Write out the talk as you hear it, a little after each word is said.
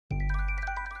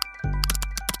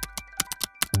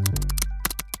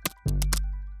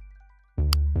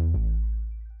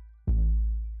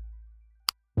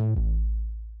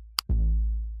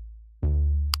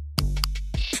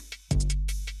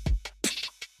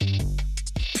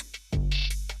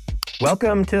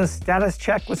Welcome to Status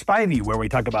Check with Spivey, where we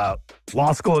talk about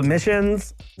law school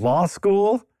admissions, law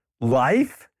school,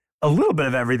 life, a little bit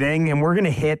of everything, and we're going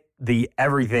to hit the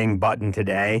everything button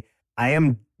today. I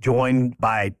am joined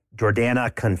by Jordana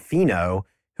Confino,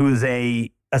 who is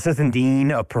a Assistant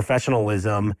Dean of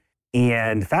Professionalism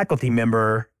and faculty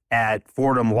member at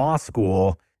Fordham Law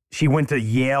School. She went to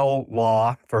Yale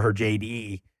Law for her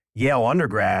JD, Yale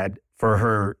undergrad for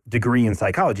her degree in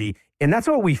psychology. And that's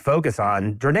what we focus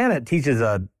on. Jordana teaches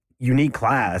a unique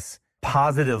class,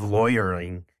 positive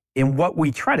lawyering. And what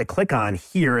we try to click on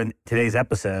here in today's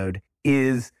episode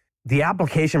is the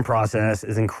application process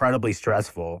is incredibly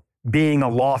stressful. Being a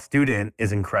law student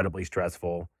is incredibly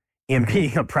stressful. And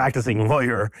being a practicing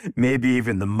lawyer, maybe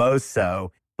even the most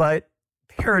so. But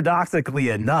paradoxically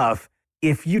enough,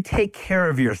 if you take care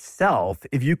of yourself,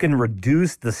 if you can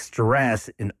reduce the stress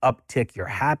and uptick your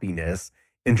happiness,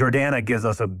 and Jordana gives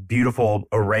us a beautiful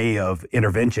array of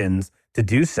interventions to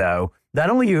do so, not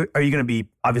only are you going to be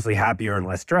obviously happier and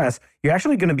less stressed, you're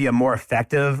actually going to be a more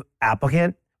effective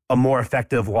applicant, a more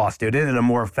effective law student, and a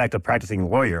more effective practicing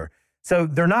lawyer. So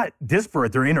they're not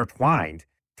disparate, they're intertwined.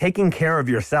 Taking care of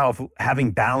yourself,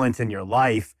 having balance in your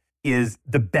life is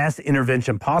the best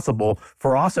intervention possible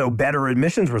for also better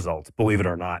admissions results, believe it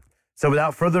or not. So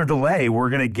without further delay,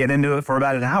 we're going to get into it for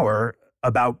about an hour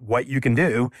about what you can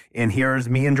do. And here's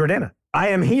me and Jordana. I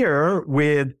am here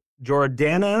with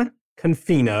Jordana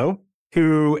Confino,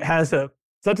 who has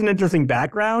such an interesting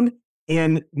background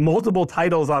and multiple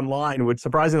titles online, which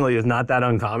surprisingly is not that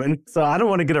uncommon. So I don't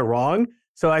want to get it wrong.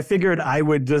 So I figured I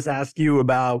would just ask you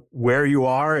about where you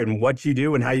are and what you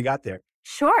do and how you got there.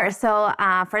 Sure. So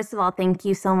first of all, thank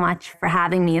you so much for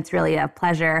having me. It's really a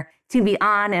pleasure to be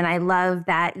on. And I love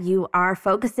that you are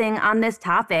focusing on this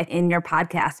topic in your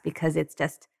podcast because it's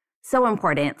just so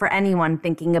important for anyone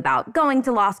thinking about going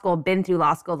to law school, been through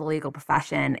law school, the legal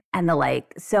profession, and the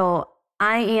like. So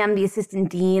I am the Assistant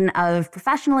Dean of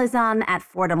Professionalism at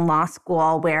Fordham Law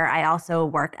School, where I also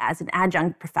work as an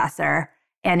adjunct professor.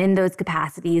 And in those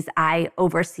capacities, I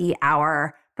oversee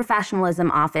our professionalism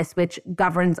office, which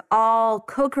governs all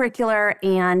co-curricular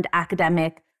and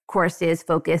academic courses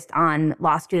focused on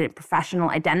law student professional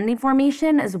identity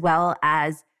formation, as well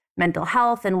as mental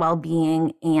health and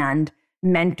well-being and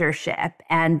mentorship.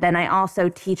 And then I also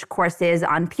teach courses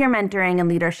on peer mentoring and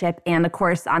leadership and a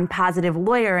course on positive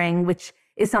lawyering, which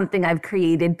is something I've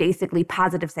created, basically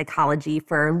positive psychology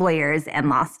for lawyers and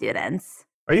law students.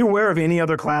 Are you aware of any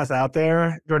other class out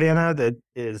there, Jordana, that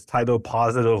is titled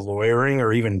positive lawyering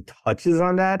or even touches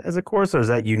on that as a course, or is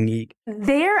that unique?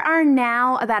 There are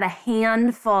now about a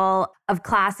handful of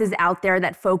classes out there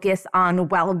that focus on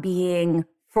well-being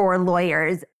for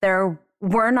lawyers. There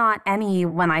were not any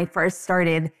when I first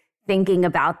started thinking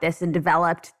about this and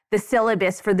developed the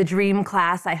syllabus for the dream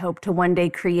class I hope to one day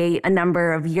create a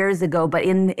number of years ago. But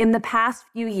in the past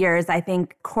few years, I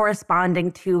think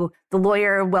corresponding to the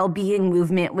lawyer well-being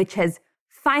movement, which has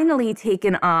finally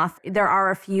taken off, there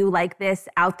are a few like this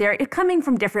out there, coming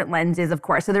from different lenses, of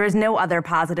course. So there is no other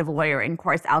positive lawyering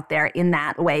course out there in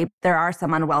that way. There are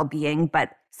some on well-being,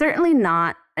 but certainly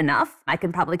not enough. I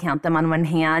can probably count them on one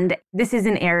hand. This is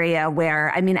an area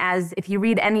where, if you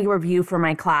read any review for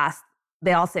my class,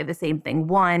 they all say the same thing.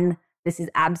 One, this is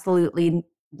absolutely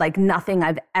like nothing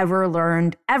I've ever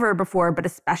learned ever before, but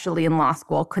especially in law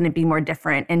school, couldn't be more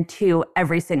different. And two,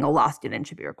 every single law student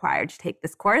should be required to take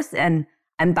this course. And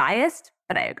I'm biased,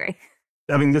 but I agree.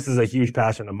 This is a huge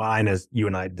passion of mine, as you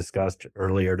and I discussed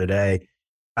earlier today.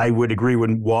 I would agree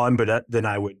with one, but then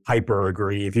I would hyper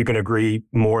agree. If you can agree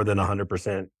more than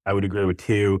 100%, I would agree with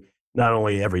two. Not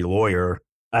only every lawyer,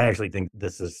 I actually think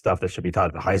this is stuff that should be taught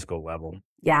at the high school level.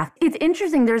 Yeah, it's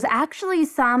interesting. There's actually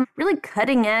some really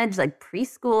cutting edge, like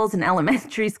preschools and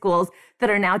elementary schools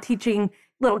that are now teaching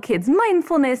little kids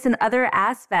mindfulness and other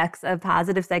aspects of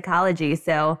positive psychology.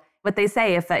 So what they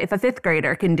say, if a fifth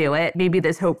grader can do it, maybe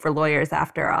there's hope for lawyers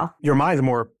after all. Your mind's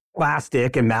more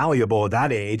plastic and malleable at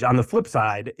that age. On the flip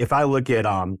side, if I look at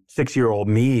 6-year-old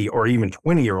me or even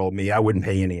 20-year-old me, I wouldn't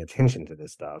pay any attention to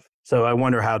this stuff. So I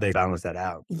wonder how they balance that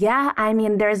out. Yeah,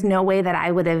 there's no way that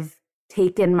I would have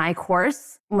taken my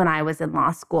course when I was in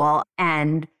law school.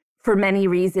 And for many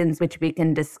reasons, which we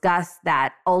can discuss,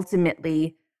 that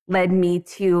ultimately led me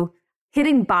to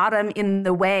hitting bottom in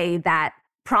the way that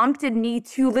prompted me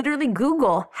to literally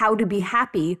Google how to be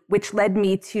happy, which led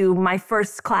me to my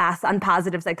first class on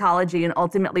positive psychology and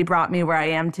ultimately brought me where I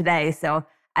am today. So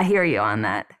I hear you on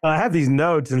that. I have these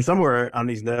notes, and somewhere on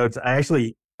these notes,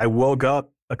 I woke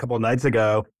up a couple of nights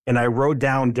ago and I wrote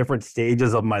down different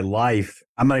stages of my life.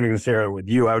 I'm not even going to share it with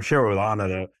you. I would share it with Anna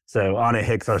though. So Anna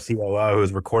Hicks, our COO,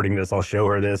 who's recording this, I'll show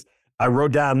her this. I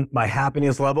wrote down my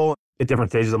happiness level at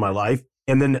different stages of my life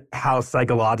and then how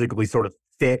psychologically sort of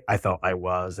fit I felt I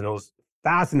was. And it was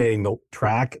fascinating to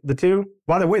track the two.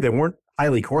 By the way, they weren't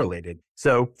highly correlated.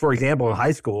 So, for example, in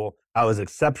high school, I was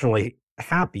exceptionally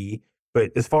happy.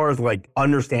 But as far as like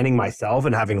understanding myself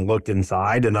and having looked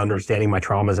inside and understanding my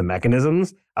traumas and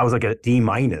mechanisms, I was like a D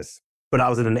minus, but I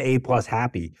was at an A plus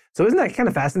happy. So isn't that kind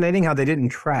of fascinating how they didn't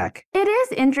track? It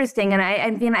is interesting. And I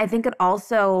mean, I think it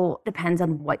also depends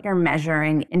on what you're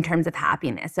measuring in terms of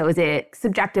happiness. So is it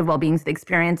subjective well-being, so the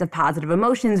experience of positive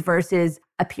emotions versus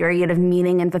a period of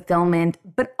meaning and fulfillment?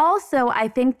 But also, I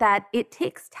think that it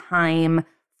takes time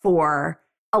for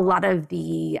a lot of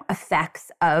the effects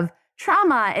of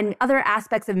trauma and other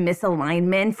aspects of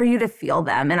misalignment for you to feel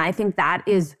them. And I think that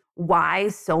is why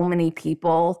so many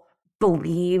people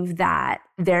believe that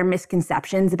their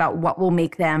misconceptions about what will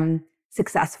make them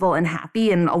successful and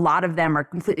happy, and a lot of them are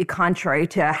completely contrary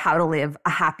to how to live a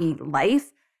happy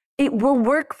life, it will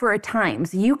work for a time.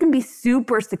 So you can be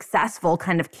super successful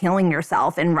kind of killing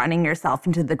yourself and running yourself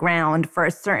into the ground for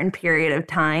a certain period of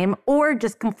time, or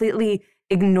just completely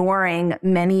ignoring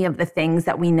many of the things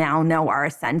that we now know are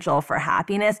essential for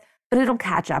happiness, but it'll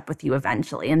catch up with you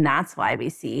eventually. And that's why we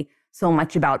see so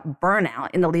much about burnout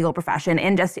in the legal profession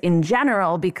and just in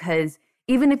general, because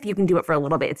even if you can do it for a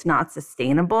little bit, it's not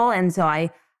sustainable. And so I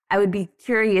would be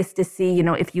curious to see,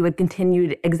 if you had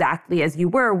continued exactly as you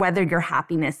were, whether your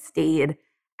happiness stayed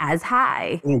as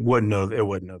high. It wouldn't have.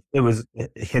 It was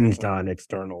hinged on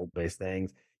external based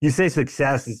things. You say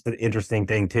success is an interesting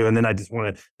thing too. And then I just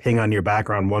want to ping on your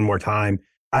background one more time.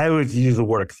 I always use the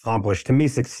word accomplish. To me,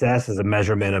 success is a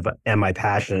measurement of, am I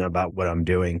passionate about what I'm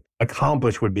doing?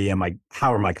 Accomplish would be,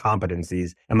 how are my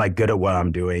competencies? Am I good at what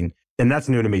I'm doing? And that's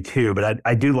new to me too, but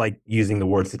I do like using the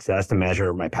word success to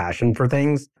measure my passion for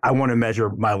things. I want to measure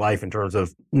my life in terms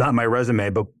of not my resume,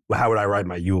 but how would I write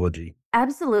my eulogy?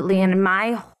 Absolutely. And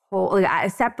my whole,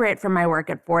 separate from my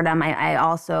work at Fordham, I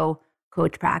also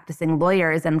coach practicing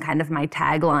lawyers, and kind of my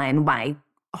tagline, my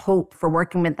hope for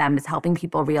working with them is helping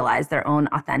people realize their own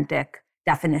authentic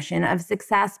definition of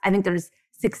success. I think there's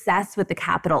success with the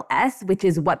capital S, which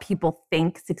is what people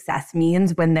think success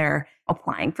means when they're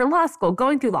applying for law school,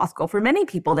 going through law school for many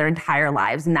people their entire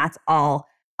lives. And that's all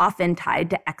often tied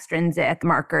to extrinsic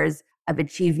markers of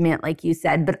achievement, like you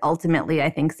said. But ultimately, I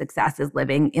think success is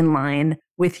living in line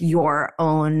with your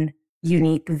own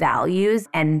unique values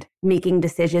and making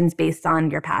decisions based on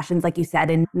your passions, like you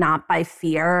said, and not by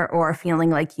fear or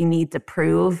feeling like you need to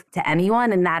prove to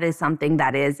anyone. And that is something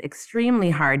that is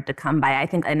extremely hard to come by. I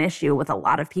think an issue with a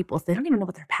lot of people is they don't even know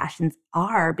what their passions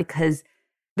are because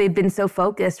they've been so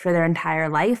focused for their entire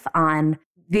life on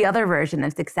the other version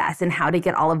of success and how to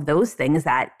get all of those things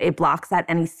that it blocks out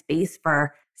any space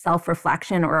for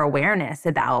self-reflection or awareness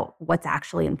about what's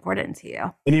actually important to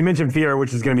you. And you mentioned fear,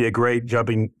 which is going to be a great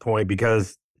jumping point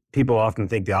because people often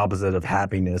think the opposite of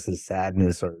happiness is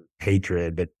sadness or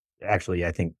hatred. But actually,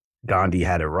 I think Gandhi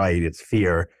had it right. It's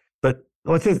fear. But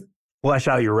let's just flesh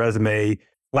out your resume,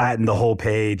 flatten the whole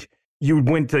page. You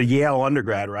went to Yale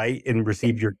undergrad, right? And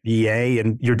received your BA,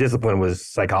 and your discipline was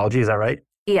psychology. Is that right?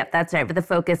 Yep, that's right. With a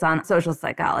focus on social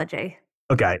psychology.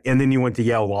 Okay. And then you went to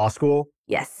Yale Law School?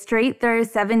 Yes, straight through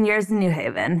 7 years in New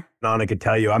Haven. Nana could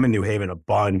tell you, I'm in New Haven a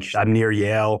bunch. I'm near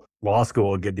Yale Law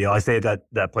School, a good deal. I stayed at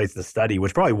that place to study,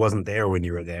 which probably wasn't there when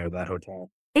you were there, that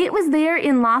hotel. It was there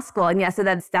in law school. And yeah, so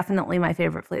that's definitely my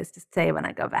favorite place to stay when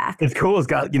I go back. It's cool. It's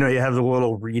got, you have a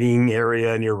little reading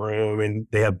area in your room, and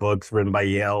they have books written by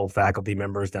Yale faculty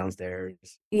members downstairs.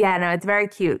 Yeah, no, it's very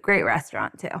cute. Great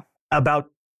restaurant too. About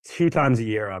 2 times a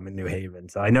year, I'm in New Haven.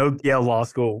 So I know Yale Law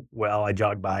School well. I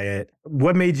jog by it.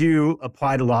 What made you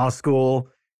apply to law school?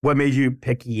 What made you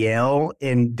pick Yale?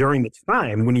 And during the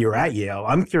time when you were at Yale,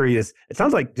 I'm curious, it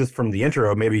sounds like just from the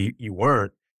intro, maybe you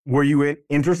weren't. Were you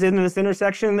interested in this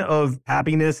intersection of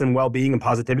happiness and well-being and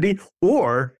positivity?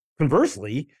 Or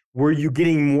conversely, were you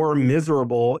getting more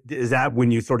miserable? Is that when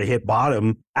you sort of hit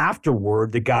bottom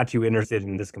afterward that got you interested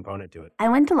in this component to it? I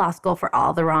went to law school for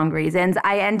all the wrong reasons.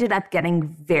 I ended up getting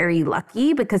very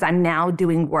lucky because I'm now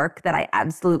doing work that I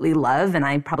absolutely love, and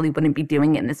I probably wouldn't be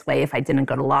doing it in this way if I didn't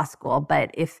go to law school.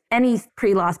 But if any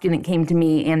pre-law student came to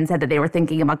me and said that they were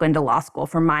thinking about going to law school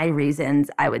for my reasons,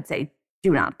 I would say,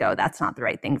 do not go. That's not the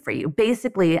right thing for you.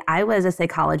 Basically, I was a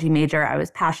psychology major. I was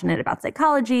passionate about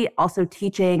psychology, also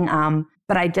teaching.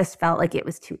 but I just felt like it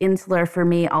was too insular for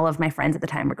me. All of my friends at the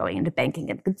time were going into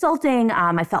banking and consulting.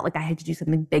 I felt like I had to do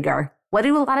something bigger. What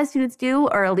do a lot of students do?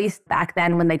 Or at least back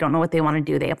then, when they don't know what they want to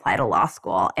do, they apply to law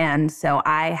school. And so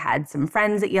I had some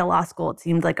friends at Yale Law School. It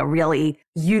seemed like a really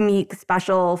unique,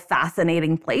 special,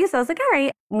 fascinating place. I was like, all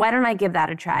right, why don't I give that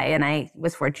a try? And I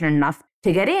was fortunate enough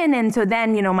to get in. And so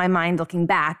then, my mind looking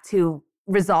back to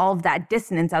resolve that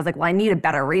dissonance, I was like, well, I need a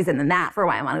better reason than that for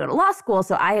why I want to go to law school.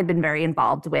 So I had been very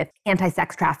involved with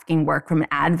anti-sex trafficking work from an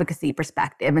advocacy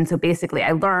perspective. And so basically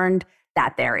I learned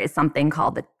that there is something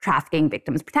called the Trafficking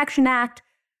Victims Protection Act.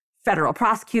 Federal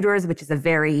prosecutors, which is a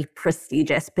very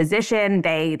prestigious position,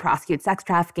 they prosecute sex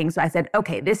trafficking. So I said,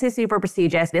 okay, this is super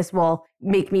prestigious. This will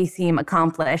make me seem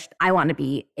accomplished. I want to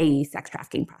be a sex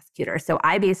trafficking prosecutor. So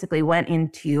I basically went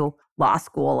into law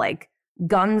school like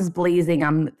guns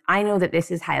blazing. I know that this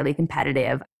is highly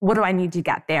competitive. What do I need to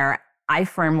get there? I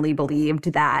firmly believed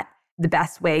that the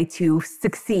best way to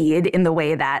succeed in the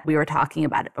way that we were talking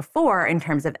about it before in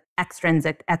terms of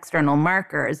extrinsic external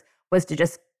markers was to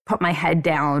just put my head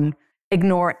down,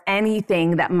 ignore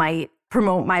anything that might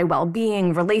promote my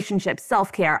well-being, relationships,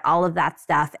 self-care, all of that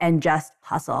stuff, and just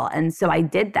hustle. And so I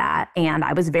did that. And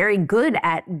I was very good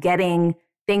at getting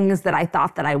things that I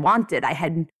thought that I wanted. I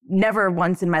had never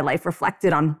once in my life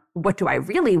reflected on what do I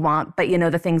really want, but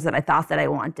the things that I thought that I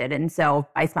wanted. And so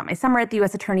I spent my summer at the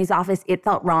U.S. Attorney's Office. It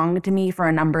felt wrong to me for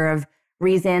a number of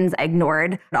reasons. I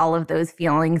ignored all of those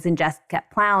feelings and just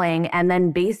kept plowing. And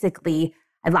then basically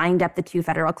I lined up the 2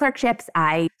 federal clerkships.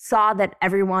 I saw that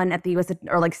everyone at the U.S.,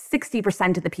 or like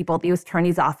 60% of the people at the U.S.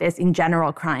 Attorney's Office in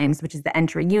general crimes, which is the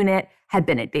entry unit, had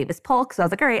been at Davis Polk. So I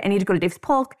was like, all right, I need to go to Davis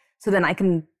Polk so then I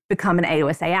can become an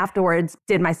AUSA afterwards.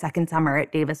 Did my second summer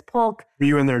at Davis Polk. Were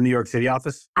you in their New York City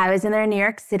office? I was in their New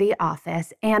York City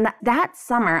office. And that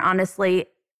summer, honestly,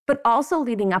 but also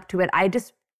leading up to it, I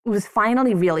just was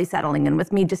finally really settling in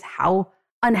with me just how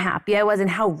unhappy I was and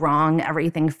how wrong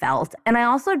everything felt. And I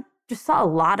also just saw a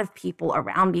lot of people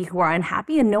around me who are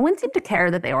unhappy, and no one seemed to care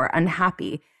that they were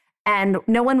unhappy. And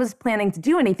no one was planning to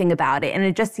do anything about it. And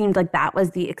it just seemed like that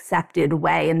was the accepted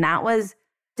way. And that was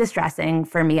distressing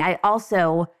for me. I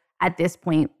also, at this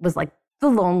point, was like the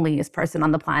loneliest person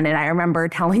on the planet. I remember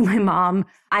telling my mom,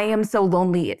 I am so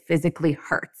lonely it physically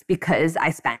hurts because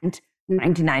I spent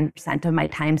 99% of my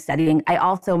time studying.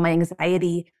 My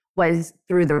anxiety was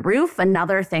through the roof.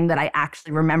 Another thing that I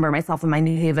actually remember myself in my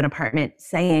New Haven apartment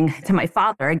saying to my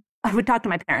father, I would talk to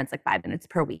my parents like 5 minutes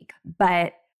per week,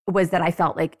 but was that I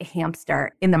felt like a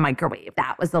hamster in the microwave.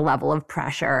 That was the level of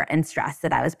pressure and stress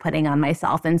that I was putting on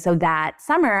myself. And so that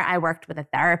summer I worked with a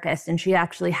therapist, and she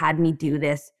actually had me do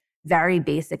this very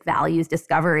basic values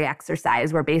discovery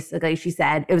exercise where basically she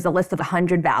said, it was a list of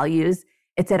 100 values.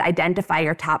 It said, identify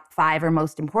your top 5 are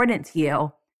most important to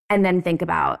you. And then think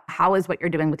about how is what you're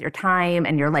doing with your time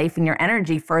and your life and your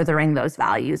energy furthering those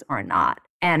values or not.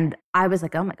 And I was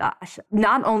like, oh my gosh,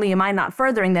 not only am I not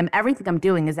furthering them, everything I'm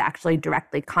doing is actually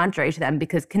directly contrary to them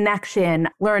because connection,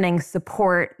 learning,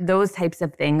 support, those types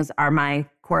of things are my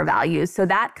core values. So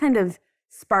that kind of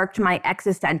sparked my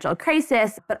existential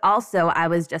crisis, but also I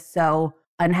was just so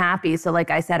unhappy. So like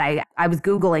I said, I was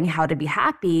Googling how to be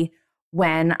happy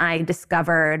when I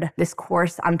discovered this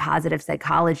course on positive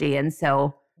psychology. And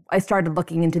so I started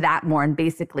looking into that more, and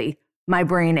basically my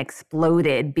brain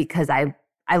exploded because I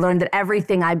learned that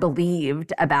everything I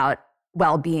believed about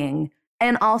well-being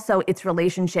and also its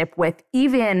relationship with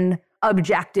even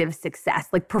objective success,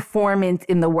 like performance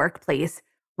in the workplace,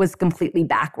 was completely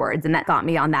backwards. And that got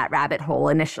me on that rabbit hole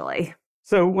initially.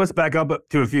 So let's back up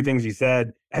to a few things you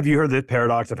said. Have you heard the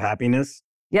paradox of happiness?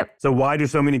 Yep. So why do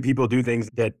so many people do things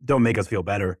that don't make us feel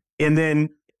better? And then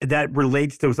that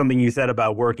relates to something you said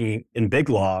about working in big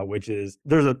law, which is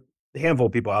there's a handful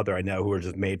of people out there I know who are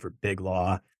just made for big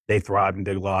law. They thrive in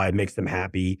big law. It makes them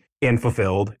happy and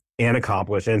fulfilled and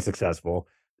accomplished and successful.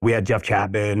 We had Jeff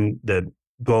Chapman, the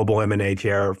global M&A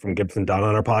chair from Gibson Dunn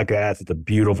on our podcast. It's a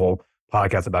beautiful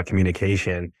podcast about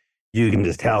communication. You can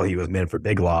just tell he was meant for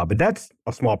big law, but that's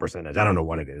a small percentage. I don't know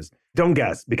what it is. Don't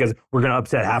guess, because we're going to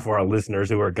upset half of our listeners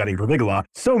who are gunning for big law.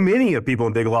 So many of people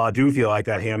in big law do feel like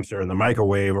that hamster in the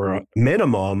microwave, or a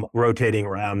minimum rotating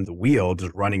around the wheel,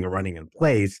 just running and running in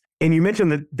place. And you mentioned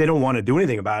that they don't want to do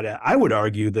anything about it. I would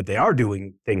argue that they are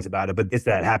doing things about it, but it's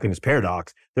that happiness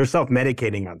paradox. They're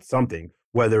self-medicating on something,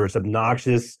 whether it's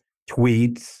obnoxious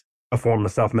tweets, a form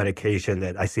of self-medication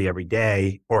that I see every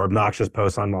day, or obnoxious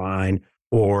posts online,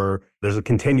 or there's a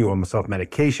continuum of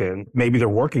self-medication. Maybe they're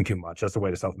working too much. That's the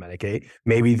way to self-medicate.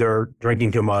 Maybe they're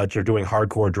drinking too much or doing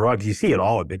hardcore drugs. You see it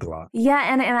all at big law.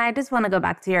 Yeah, and I just want to go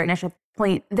back to your initial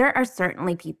point. There are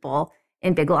certainly people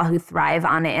in Big Law who thrive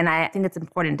on it. And I think it's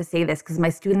important to say this because my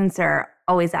students are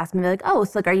always asking me like, oh,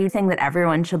 so like, are you saying that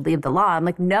everyone should leave the law? I'm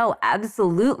like, no,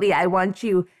 absolutely. I want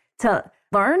you to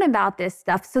learn about this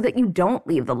stuff so that you don't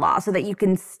leave the law, so that you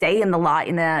can stay in the law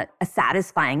in a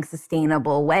satisfying,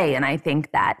 sustainable way. And I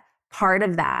think that part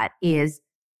of that is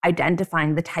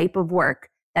identifying the type of work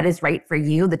that is right for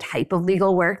you, the type of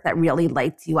legal work that really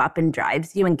lights you up and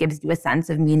drives you and gives you a sense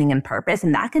of meaning and purpose.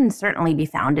 And that can certainly be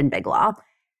found in Big Law.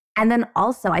 And then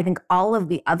also, I think all of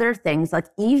the other things, like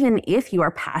even if you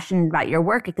are passionate about your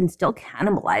work, it can still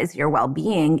cannibalize your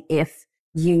well-being if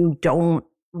you don't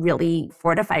really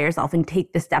fortify yourself and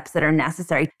take the steps that are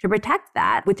necessary to protect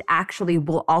that, which actually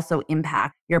will also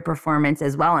impact your performance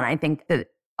as well. And I think that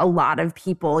a lot of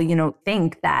people,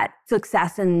 think that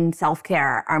success and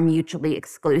self-care are mutually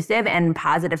exclusive, and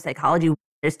positive psychology,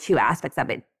 there's two aspects of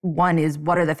it. One is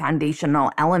what are the foundational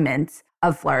elements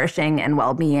of flourishing and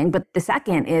well-being? But the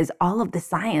second is all of the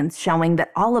science showing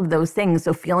that all of those things,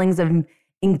 so feelings of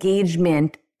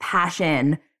engagement,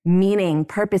 passion, meaning,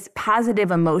 purpose,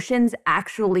 positive emotions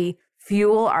actually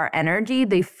fuel our energy,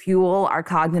 they fuel our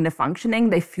cognitive functioning,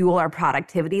 they fuel our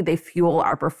productivity, they fuel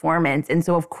our performance. And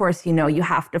so, of course, you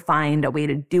have to find a way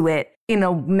to do it in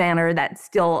a manner that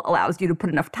still allows you to put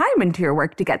enough time into your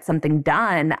work to get something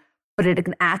done, but it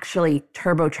can actually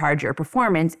turbocharge your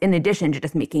performance in addition to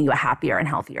just making you a happier and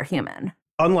healthier human.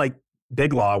 Unlike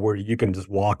Big Law, where you can just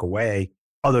walk away,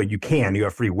 although you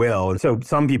have free will. And so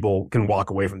some people can walk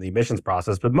away from the admissions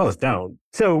process, but most don't.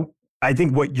 So I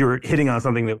think what you're hitting on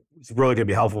something that is really going to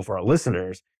be helpful for our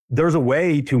listeners. There's a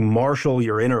way to marshal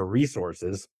your inner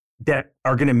resources that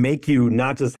are going to make you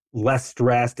not just less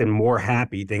stressed and more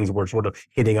happy, things we're sort of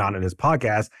hitting on in this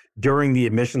podcast, during the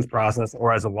admissions process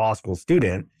or as a law school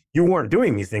student. You weren't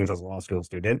doing these things as a law school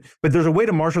student, but there's a way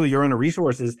to marshal your inner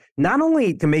resources, not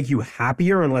only to make you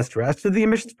happier and less stressed through the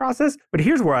admissions process, but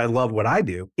here's where I love what I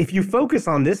do. If you focus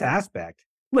on this aspect,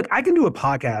 look, I can do a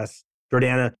podcast,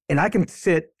 Jordana, and I can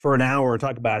sit for an hour and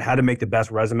talk about how to make the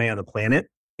best resume on the planet,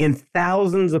 and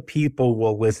thousands of people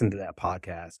will listen to that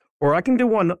podcast. Or I can do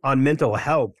one on mental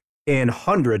health, and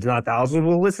hundreds, not thousands,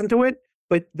 will listen to it.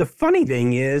 But the funny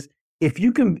thing is, if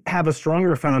you can have a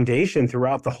stronger foundation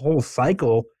throughout the whole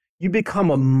cycle, you become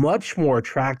a much more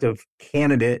attractive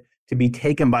candidate to be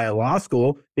taken by a law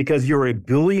school because you're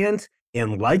ebullient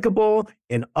and likable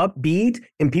and upbeat.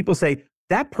 And people say,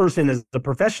 that person is a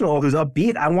professional who's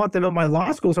upbeat. I want them at my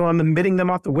law school, so I'm admitting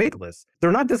them off the wait list.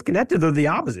 They're not disconnected. They're the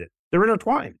opposite. They're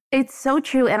intertwined. It's so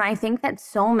true. And I think that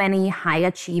so many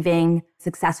high-achieving,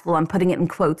 successful, I'm putting it in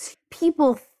quotes,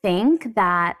 people think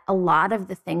that a lot of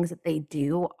the things that they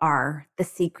do are the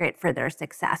secret for their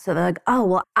success. So they're like, oh,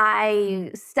 well,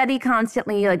 I study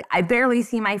constantly. Like, I barely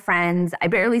see my friends. I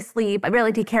barely sleep. I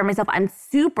barely take care of myself. I'm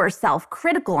super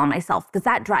self-critical on myself because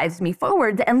that drives me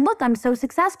forward. And look, I'm so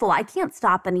successful. I can't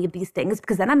stop any of these things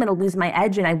because then I'm going to lose my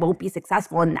edge and I won't be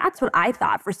successful. And that's what I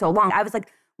thought for so long. I was like,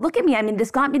 look at me. I mean,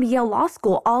 this got me to Yale Law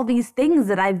School. All these things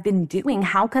that I've been doing.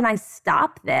 How can I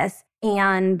stop this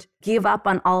and give up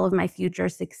on all of my future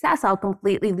success? I'll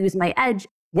completely lose my edge.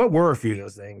 What were a few of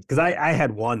those things? Because I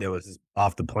had one that was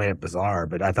off the planet bizarre,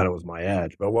 but I thought it was my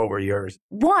edge. But what were yours?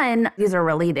 One, these are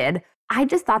related. I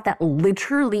just thought that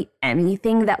literally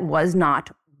anything that was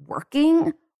not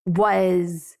working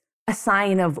was a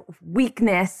sign of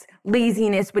weakness,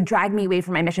 laziness, would drag me away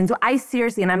from my mission. So I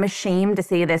seriously, and I'm ashamed to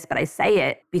say this, but I say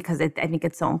it because I think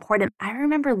it's so important. I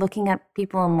remember looking at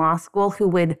people in law school who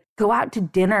would go out to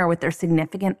dinner with their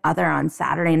significant other on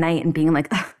Saturday night and being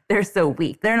like, they're so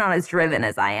weak. They're not as driven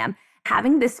as I am.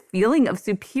 Having this feeling of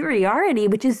superiority,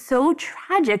 which is so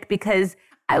tragic because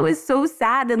I was so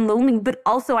sad and lonely, but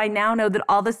also I now know that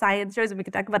all the science shows, and we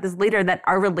can talk about this later, that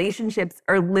our relationships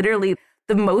are literally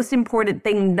the most important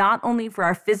thing, not only for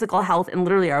our physical health and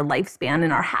literally our lifespan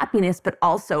and our happiness, but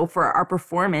also for our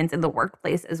performance in the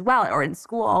workplace as well, or in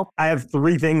school. I have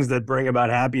three things that bring about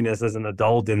happiness as an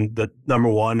adult. And the number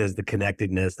one is the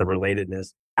connectedness, the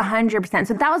relatedness. 100%.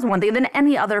 So that was one thing. Then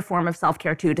any other form of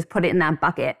self-care too, just put it in that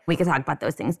bucket. We could talk about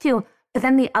those things too. But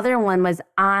then the other one was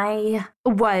I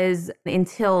was,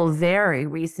 until very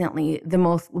recently, the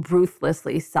most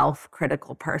ruthlessly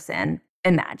self-critical person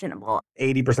imaginable.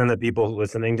 80% of people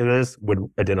listening to this would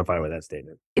identify with that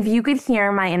statement. If you could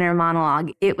hear my inner monologue,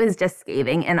 it was just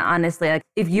scathing. And honestly, like,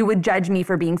 if you would judge me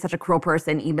for being such a cruel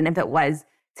person, even if it was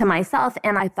to myself,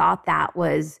 and I thought that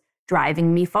was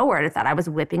driving me forward. I thought I was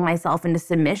whipping myself into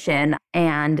submission,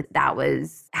 and that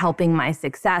was helping my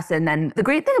success. And then the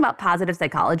great thing about positive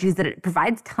psychology is that it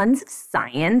provides tons of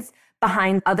science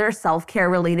behind other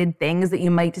self-care related things that you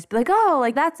might just be like, oh,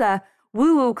 like that's a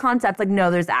woo-woo concepts. Like,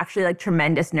 no, there's actually like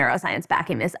tremendous neuroscience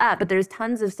backing this up. But there's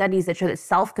tons of studies that show that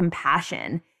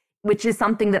self-compassion, which is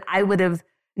something that I would have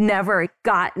never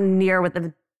gotten near with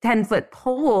a 10-foot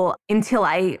pole until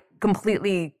I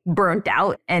completely burnt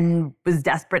out and was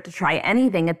desperate to try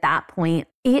anything at that point.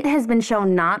 It has been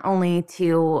shown not only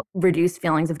to reduce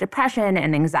feelings of depression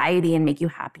and anxiety and make you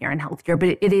happier and healthier,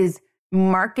 but it is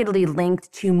markedly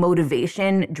linked to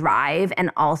motivation, drive,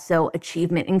 and also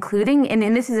achievement, including, and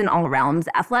this is in all realms,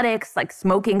 athletics, like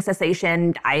smoking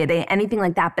cessation, dieting, anything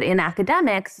like that. But in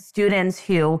academics, students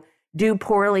who do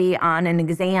poorly on an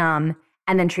exam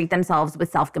and then treat themselves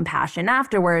with self-compassion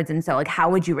afterwards. And so, like, how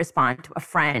would you respond to a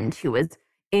friend who was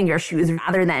in your shoes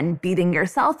rather than beating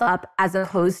yourself up as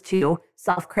opposed to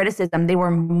self-criticism? They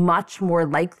were much more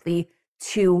likely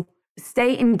to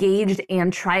stay engaged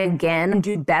and try again and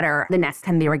do better the next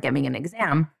time they were giving an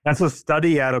exam. That's a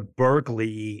study out of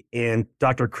Berkeley, and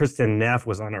Dr. Kristen Neff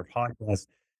was on our podcast,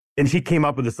 and she came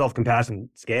up with the self-compassion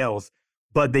scales,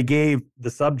 but they gave the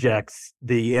subjects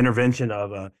the intervention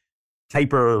of a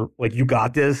hyper, like, you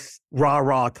got this,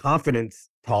 rah confidence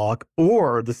talk,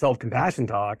 or the self-compassion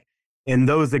talk. And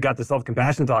those that got the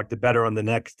self-compassion talk did better on the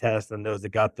next test than those that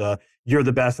got the, you're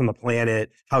the best on the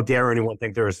planet, how dare anyone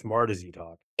think they're as smart as you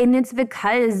talk. And it's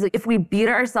because if we beat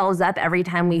ourselves up every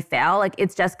time we fail, like,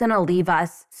 it's just going to leave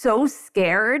us so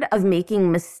scared of making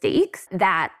mistakes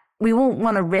that we won't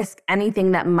want to risk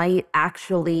anything that might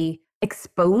actually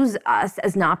expose us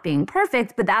as not being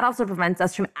perfect. But that also prevents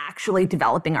us from actually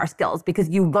developing our skills, because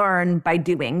you learn by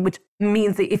doing, which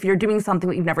means that if you're doing something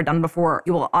that you've never done before,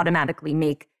 you will automatically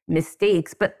make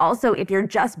mistakes. But also, if you're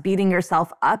just beating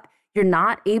yourself up, you're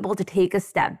not able to take a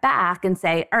step back and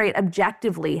say, all right,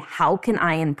 objectively, how can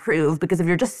I improve? Because if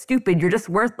you're just stupid, you're just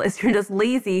worthless, you're just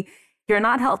lazy, you're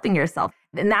not helping yourself.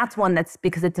 And that's one that's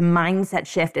because it's a mindset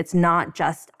shift. It's not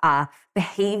just a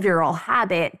behavioral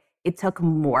habit. It took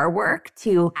more work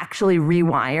to actually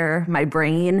rewire my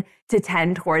brain to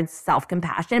tend towards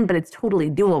self-compassion, but it's totally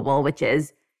doable, which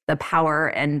is the power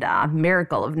and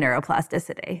miracle of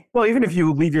neuroplasticity. Well, even if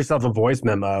you leave yourself a voice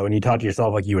memo and you talk to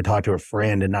yourself like you would talk to a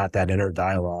friend and not that inner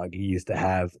dialogue you used to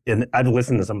have. And I've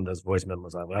listened to some of those voice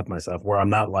memos I left myself where I'm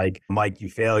not like, Mike, you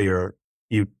failure,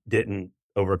 you didn't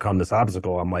overcome this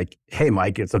obstacle. I'm like, hey,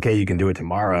 Mike, it's okay. You can do it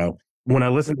tomorrow. When I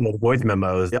listen to those voice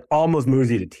memos, it almost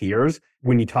moves you to tears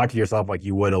when you talk to yourself like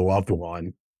you would a loved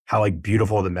one, how like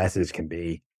beautiful the message can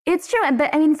be. It's true.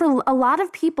 But I mean, for a lot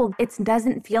of people, it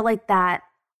doesn't feel like that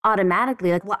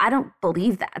automatically. Like, well, I don't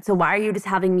believe that. So why are you just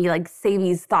having me like say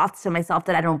these thoughts to myself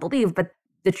that I don't believe? But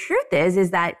the truth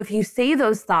is that if you say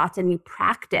those thoughts and you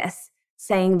practice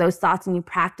saying those thoughts and you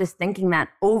practice thinking that,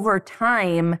 over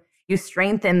time, you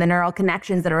strengthen the neural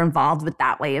connections that are involved with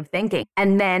that way of thinking.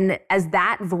 And then as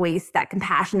that voice, that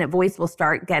compassionate voice, will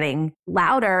start getting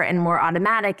louder and more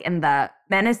automatic, and the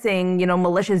menacing,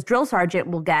 malicious drill sergeant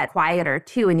will get quieter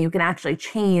too. And you can actually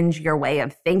change your way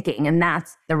of thinking. And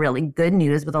that's the really good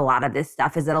news with a lot of this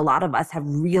stuff, is that a lot of us have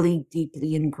really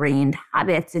deeply ingrained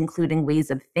habits, including ways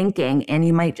of thinking. And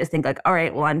you might just think like, all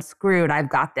right, well, I'm screwed. I've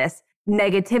got this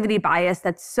negativity bias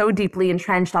that's so deeply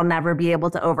entrenched, I'll never be able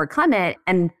to overcome it.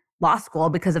 And law school,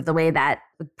 because of the way that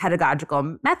the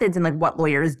pedagogical methods and like what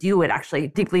lawyers do, it actually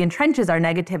deeply entrenches our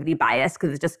negativity bias because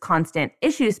it's just constant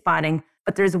issue spotting.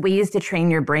 But there's ways to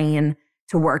train your brain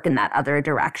to work in that other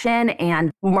direction,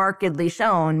 and markedly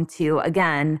shown to,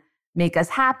 again, make us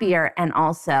happier and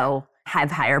also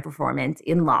have higher performance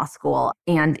in law school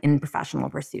and in professional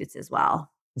pursuits as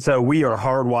well. So we are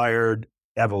hardwired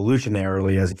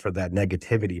evolutionarily as for that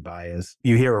negativity bias.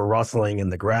 You hear a rustling in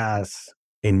the grass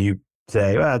and you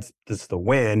say, well, it's the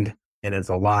wind, and it's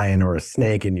a lion or a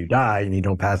snake, and you die, and you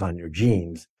don't pass on your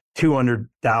genes.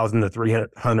 200,000 to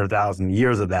 300,000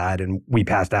 years of that, and we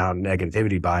pass down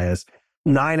negativity bias.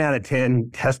 9 out of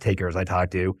 10 test takers I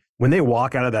talk to, when they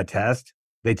walk out of that test,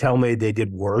 they tell me they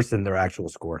did worse than their actual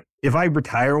score. If I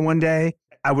retire one day,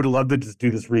 I would love to just do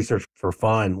this research for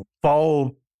fun,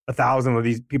 follow 1,000 of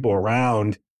these people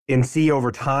around and see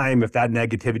over time if that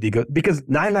negativity goes, because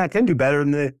 9 out of 10 do better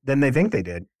than they think they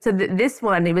did. So this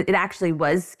one, it actually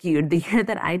was skewed. The year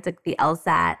that I took the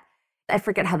LSAT, I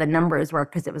forget how the numbers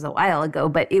work because it was a while ago,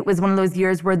 but it was one of those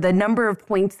years where the number of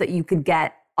points that you could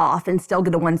get off and still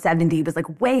get a 170 was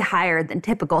like way higher than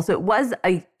typical. So it was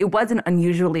an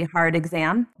unusually hard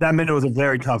exam. That meant it was a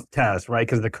very tough test, right?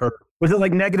 Because the curve, was it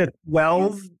like negative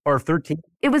 12 or 13?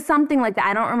 It was something like that.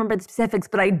 I don't remember the specifics,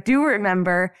 but I do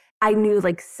remember I knew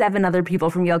like 7 other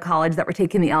people from Yale College that were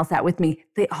taking the LSAT with me.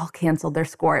 They all canceled their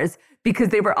scores because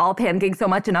they were all panicking so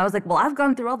much. And I was like, well, I've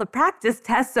gone through all the practice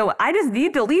tests, so I just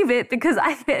need to leave it because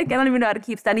I don't even know how to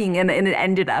keep studying. And it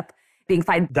ended up being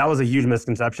fined. That was a huge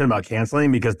misconception about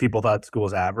canceling because people thought school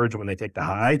was average when they take the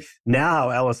high. Now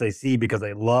LSAC, because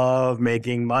they love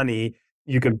making money,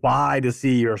 you can buy to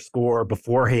see your score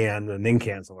beforehand and then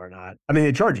cancel or not. I mean,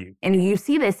 they charge you. And you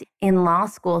see this in law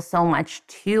school so much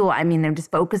too. I mean, they're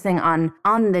just focusing on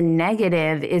the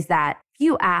negative is that if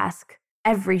you ask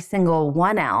every single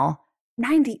 1L,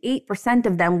 98%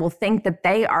 of them will think that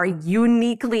they are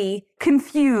uniquely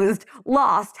confused,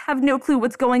 lost, have no clue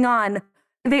what's going on.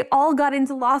 They all got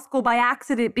into law school by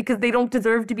accident because they don't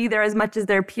deserve to be there as much as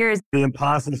their peers. The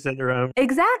imposter syndrome.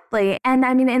 Exactly. And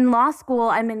I mean, in law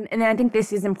school, and I think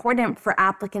this is important for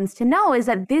applicants to know, is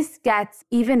that this gets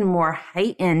even more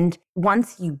heightened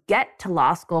once you get to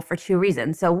law school for two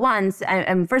reasons. So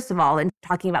first of all, in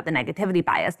talking about the negativity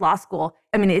bias, law school,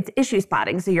 I mean, it's issue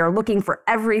spotting. So you're looking for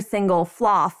every single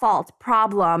flaw, fault,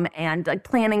 problem, and like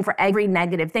planning for every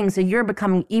negative thing. So you're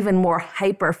becoming even more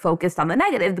hyper focused on the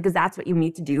negative because that's what you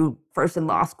need to do first in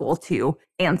law school to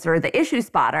answer the issue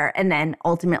spotter and then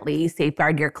ultimately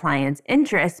safeguard your client's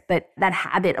interests. But that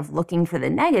habit of looking for the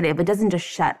negative, it doesn't just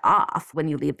shut off when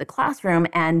you leave the classroom,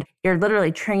 and you're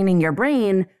literally training your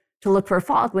brain to look for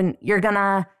fault when you're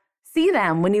gonna see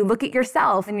them when you look at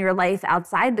yourself and your life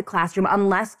outside the classroom,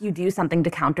 unless you do something to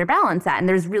counterbalance that. And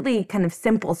there's really kind of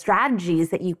simple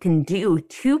strategies that you can do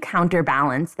to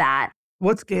counterbalance that.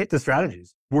 Let's get the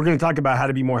strategies. We're going to talk about how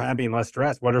to be more happy and less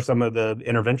stressed. What are some of the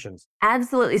interventions?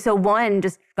 Absolutely. So one,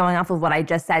 just going off of what I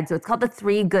just said, so it's called the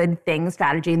 3 good things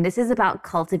strategy. And this is about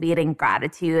cultivating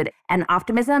gratitude and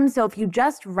optimism. So if you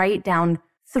just write down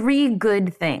 3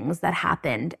 good things that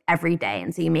happened every day,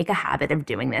 and so you make a habit of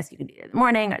doing this, you can do it in the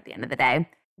morning or at the end of the day,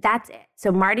 that's it.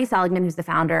 So Marty Seligman, who's the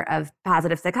founder of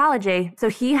positive psychology, so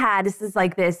he had, this is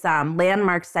like this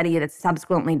landmark study that's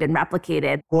subsequently been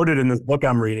replicated. Quoted in this book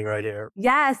I'm reading right here.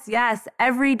 Yes.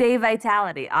 Everyday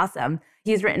Vitality. Awesome.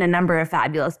 He's written a number of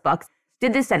fabulous books.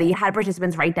 Did this study, had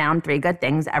participants write down 3 good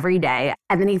things every day,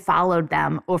 and then he followed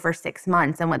them over 6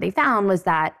 months. And what they found was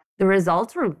that the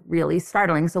results were really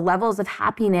startling. So levels of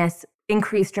happiness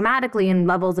increased dramatically and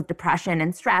levels of depression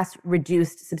and stress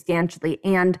reduced substantially.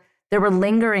 And there were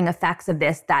lingering effects of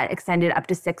this that extended up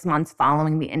to 6 months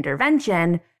following the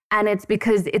intervention. And it's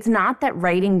because it's not that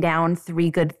writing down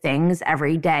 3 good things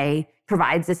every day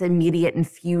provides this immediate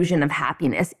infusion of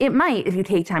happiness. It might if you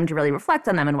take time to really reflect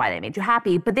on them and why they made you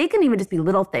happy, but they can even just be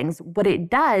little things. What it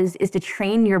does is to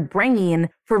train your brain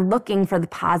for looking for the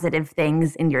positive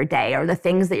things in your day or the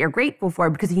things that you're grateful for,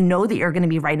 because you know that you're going to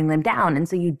be writing them down. And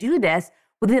so you do this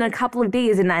within a couple of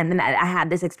days. And then I had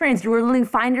this experience. You really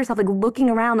find yourself like looking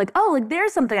around like, oh, like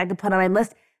there's something I could put on my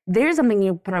list. There's something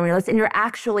you put on your list. And you're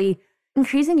actually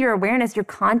increasing your awareness, your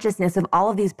consciousness of all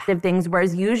of these positive things,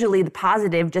 whereas usually the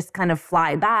positive just kind of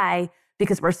fly by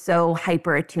because we're so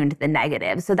hyper attuned to the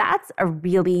negative. So that's a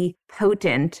really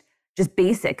potent, just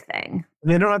basic thing.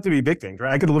 They don't have to be big things,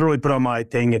 right? I could literally put on my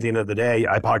thing at the end of the day.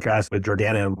 I podcast with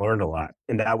Jordana and learned a lot,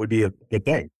 and that would be a good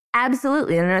thing.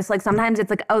 Absolutely. And it's like sometimes it's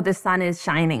like, oh, the sun is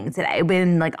shining today.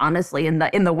 When like honestly in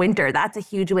the winter, that's a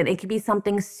huge win. It could be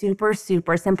something super,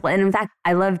 super simple. And in fact,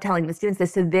 I love telling the students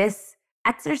this. So this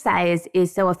exercise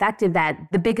is so effective that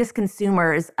the biggest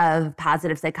consumers of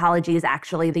positive psychology is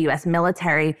actually the US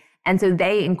military. And so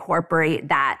they incorporate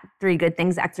that 3 good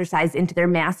things exercise into their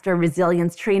master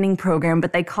resilience training program,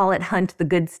 but they call it Hunt the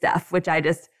Good Stuff, which I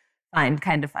just find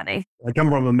kind of funny. I come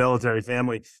from a military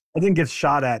family. I didn't get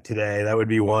shot at today. That would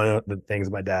be one of the things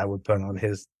my dad would put on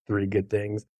his 3 good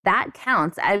things. That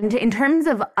counts. And in terms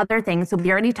of other things, so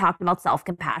we already talked about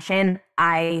self-compassion.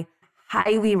 I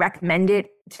highly recommend it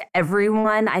to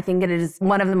everyone. I think it is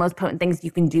one of the most potent things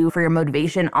you can do for your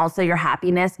motivation, also your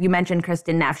happiness. You mentioned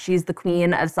Kristen Neff. She's the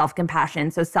queen of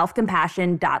self-compassion. So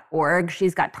selfcompassion.org.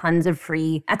 She's got tons of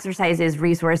free exercises,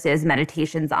 resources,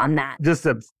 meditations on that. Just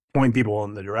to point people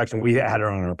in the direction, we had her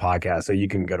on our podcast, so you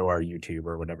can go to our YouTube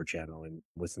or whatever channel and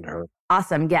listen to her.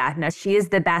 Awesome. Yeah, no, she is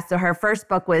the best. So her first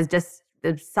book was just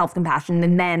self-compassion,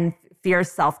 and then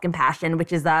Fierce Self-Compassion,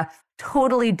 which is a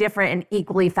totally different and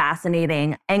equally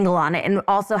fascinating angle on it, and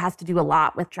also has to do a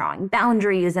lot with drawing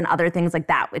boundaries and other things like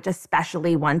that, which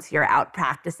especially once you're out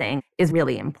practicing is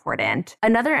really important.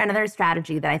 Another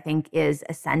strategy that I think is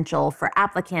essential for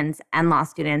applicants and law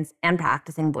students and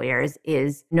practicing lawyers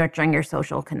is nurturing your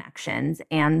social connections.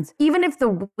 And even if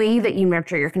the way that you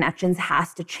nurture your connections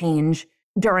has to change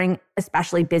during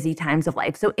especially busy times of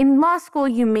life. So in law school,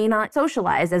 you may not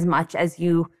socialize as much as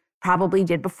you probably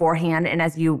did beforehand and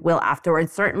as you will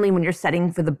afterwards, certainly when you're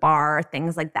studying for the bar,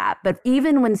 things like that. But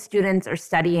even when students are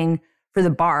studying for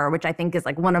the bar, which I think is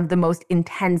like one of the most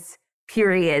intense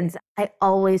periods, I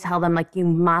always tell them like you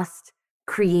must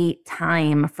create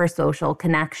time for social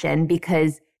connection,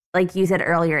 because like you said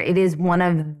earlier, it is one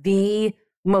of the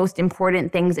most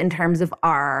important things in terms of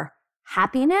our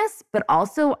happiness, but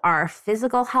also our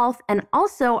physical health and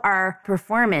also our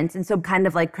performance. And so kind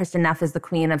of like Kristen Neff is the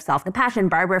queen of self-compassion,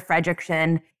 Barbara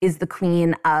Fredrickson is the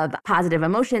queen of positive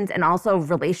emotions and also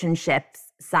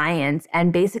relationships science.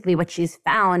 And basically what she's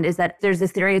found is that there's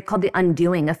this theory called the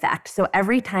undoing effect. So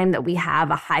every time that we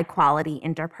have a high quality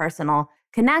interpersonal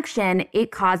connection,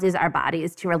 it causes our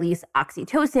bodies to release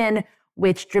oxytocin,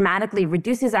 which dramatically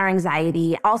reduces our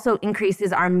anxiety, also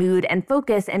increases our mood and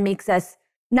focus and makes us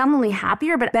not only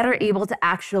happier, but better able to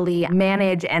actually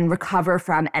manage and recover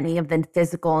from any of the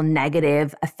physical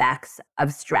negative effects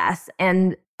of stress.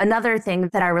 And another thing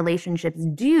that our relationships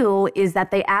do is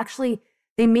that they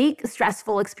make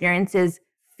stressful experiences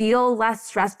feel less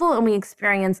stressful and we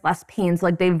experience less pain. So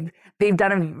like they've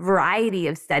done a variety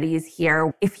of studies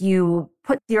here. If you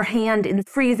put your hand in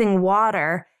freezing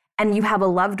water and you have a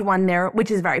loved one there,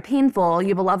 which is very painful, you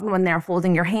have a loved one there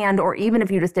holding your hand, or even if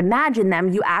you just imagine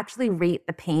them, you actually rate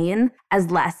the pain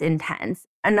as less intense.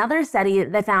 Another study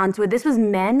they found, so this was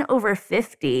men over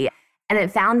 50, and it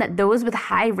found that those with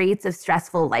high rates of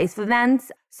stressful life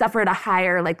events suffered a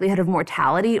higher likelihood of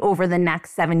mortality over the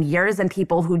next 7 years than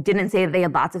people who didn't say that they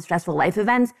had lots of stressful life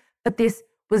events. But this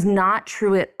was not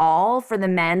true at all for the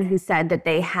men who said that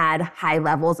they had high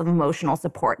levels of emotional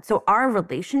support. So our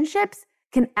relationships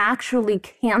can actually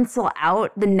cancel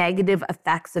out the negative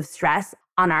effects of stress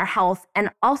on our health and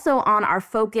also on our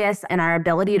focus and our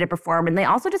ability to perform. And they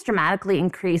also just dramatically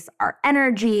increase our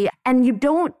energy. And you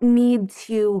don't need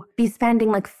to be spending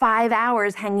like 5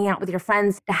 hours hanging out with your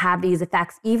friends to have these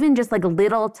effects. Even just like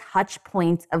little touch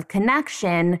points of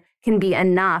connection can be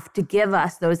enough to give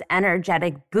us those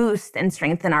energetic boosts and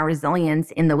strengthen our resilience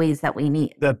in the ways that we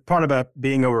need. The part about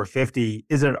being over 50,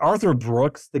 is it Arthur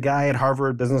Brooks, the guy at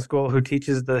Harvard Business School who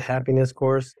teaches the happiness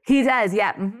course? He does,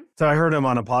 yeah. Mm-hmm. So I heard him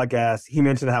on a podcast. He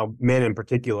mentioned how men in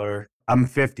particular, I'm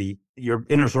 50, your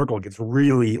inner circle gets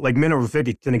really, like men over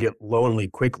 50 tend to get lonely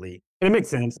quickly. And it makes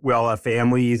sense. We all have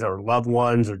families or loved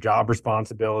ones or job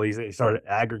responsibilities. They started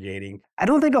aggregating. I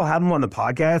don't think I'll have him on the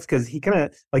podcast because he kind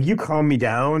of, like you calm me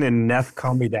down and Neff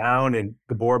calmed me down and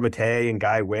Gabor Mate and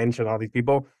Guy Winch and all these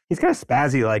people. He's kind of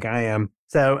spazzy like I am.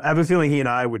 So I have a feeling he and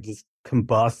I would just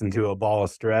combust into a ball of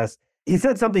stress. He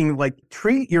said something like,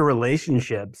 treat your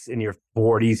relationships in your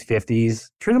 40s,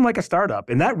 50s, treat them like a startup.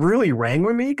 And that really rang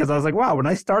with me because I was like, wow, when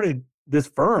I started this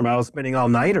firm, I was spending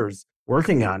all-nighters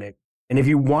working on it. And if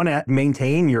you want to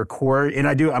maintain your core, and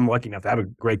I'm lucky enough to have a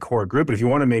great core group, but if you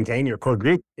want to maintain your core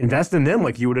group, invest in them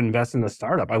like you would invest in a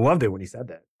startup. I loved it when he said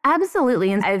that.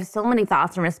 Absolutely. And I have so many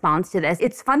thoughts in response to this.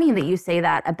 It's funny that you say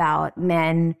that about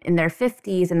men in their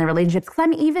 50s and their relationships, because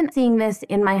I'm even seeing this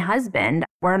in my husband.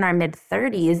 We're in our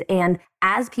mid-30s. And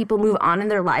as people move on in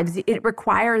their lives, it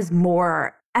requires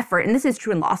more effort. And this is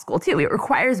true in law school too. It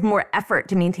requires more effort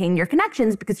to maintain your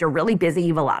connections because you're really busy. You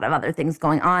have a lot of other things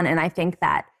going on. And I think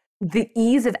that the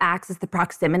ease of access, the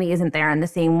proximity isn't there in the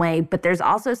same way. But there's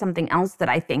also something else that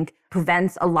I think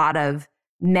prevents a lot of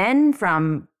men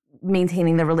from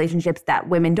maintaining the relationships that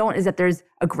women don't, is that there's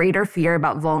a greater fear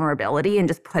about vulnerability and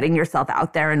just putting yourself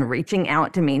out there and reaching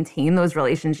out to maintain those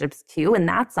relationships too. And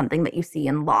that's something that you see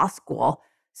in law school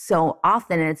so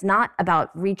often. And it's not about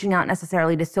reaching out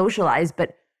necessarily to socialize,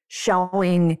 but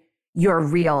showing your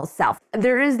real self.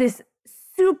 There is this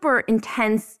super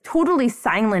intense, totally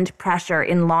silent pressure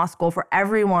in law school for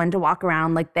everyone to walk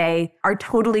around like they are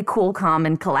totally cool, calm,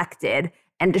 and collected,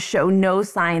 and to show no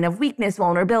sign of weakness,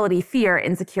 vulnerability, fear,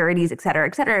 insecurities, et cetera,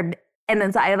 et cetera. And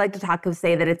then so I like to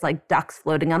say that it's like ducks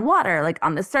floating on water. Like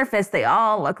on the surface, they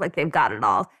all look like they've got it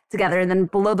all together. And then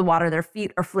below the water, their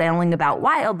feet are flailing about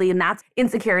wildly. And that's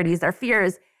insecurities or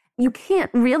fears. You can't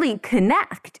really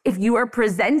connect if you are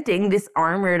presenting this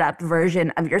armored up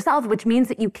version of yourself, which means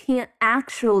that you can't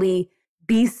actually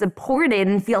be supported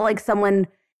and feel like someone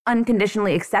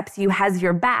unconditionally accepts you, has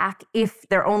your back, if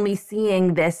they're only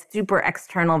seeing this super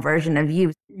external version of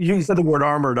you. You said the word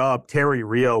armored up. Terry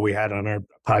Real, we had on our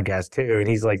podcast too, and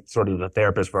he's like sort of the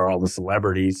therapist for all the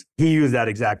celebrities. He used that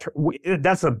exact term.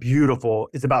 That's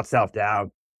it's about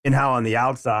self-doubt and how on the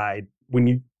outside, when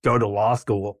you go to law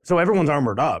school, so everyone's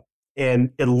armored up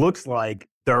and it looks like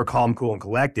they're calm, cool, and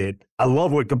collected. I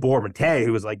love what Gabor Mate,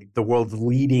 who was like the world's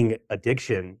leading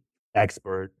addiction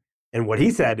expert, and what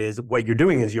he said is what you're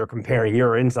doing is you're comparing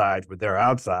your insides with their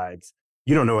outsides.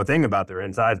 You don't know a thing about their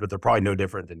insides, but they're probably no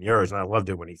different than yours. And I loved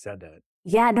it when he said that.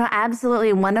 Yeah, no,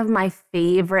 absolutely. One of my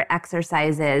favorite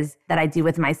exercises that I do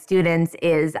with my students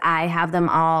is I have them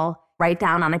all write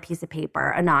down on a piece of paper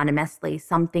anonymously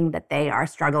something that they are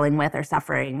struggling with or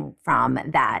suffering from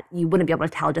that you wouldn't be able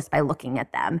to tell just by looking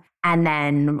at them. And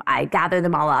then I gather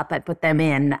them all up, I put them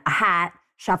in a hat,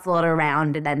 shuffle it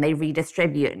around, and then they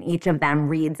redistribute. And each of them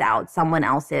reads out someone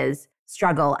else's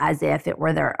struggle as if it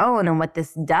were their own. And what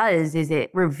this does is it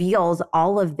reveals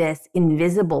all of this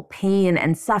invisible pain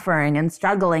and suffering and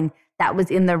struggling that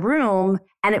was in the room,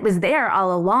 and it was there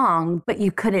all along, but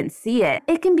you couldn't see it.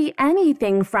 It can be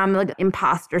anything from like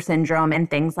imposter syndrome and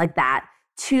things like that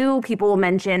to people will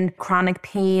mention chronic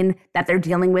pain that they're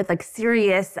dealing with, like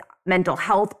serious mental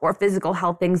health or physical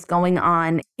health things going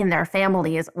on in their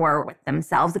families or with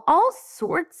themselves, all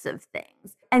sorts of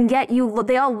things. And yet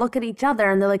they all look at each other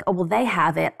and they're like, oh, well, they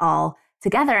have it all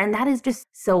together. And that is just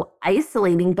so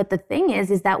isolating. But the thing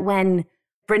is that when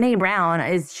Brene Brown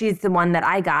she's the one that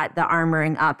I got the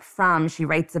armoring up from. She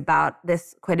writes about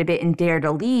this quite a bit in Dare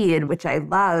to Lead, which I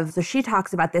love. So she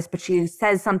talks about this, but she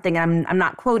says something, I'm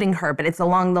not quoting her, but it's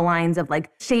along the lines of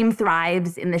like, shame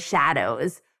thrives in the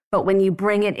shadows, but when you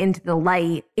bring it into the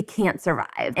light, it can't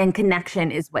survive. And connection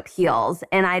is what heals.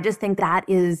 And I just think that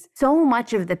is so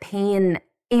much of the pain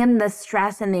and the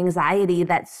stress and the anxiety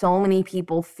that so many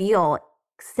people feel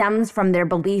stems from their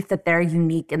belief that they're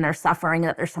unique in their suffering,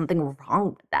 that there's something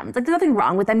wrong with them. It's like, there's nothing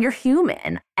wrong with them. You're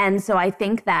human. And so I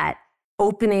think that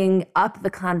opening up the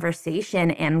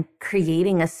conversation and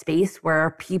creating a space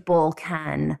where people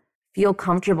can feel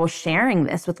comfortable sharing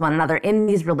this with one another in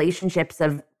these relationships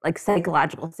of like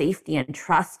psychological safety and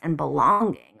trust and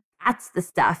belonging. That's the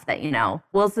stuff that,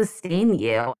 will sustain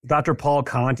you. Dr. Paul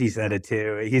Conti said it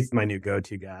too. He's my new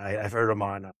go-to guy. I've heard him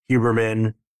on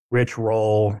Huberman, Rich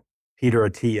Roll, Peter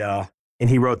Attia, and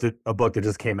he wrote a book that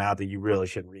just came out that you really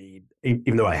should read,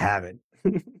 even though I haven't.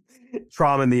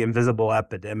 Trauma and the Invisible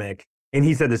Epidemic. And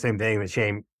he said the same thing, that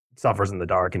shame suffers in the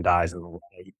dark and dies in the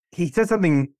light. He said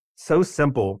something so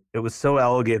simple. It was so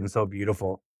elegant and so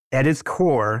beautiful. At its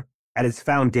core, at its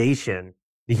foundation,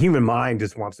 the human mind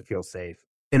just wants to feel safe.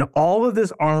 And all of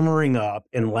this armoring up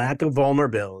and lack of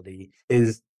vulnerability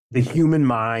is the human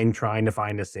mind trying to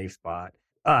find a safe spot.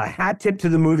 Hat tip to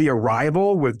the movie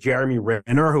Arrival with Jeremy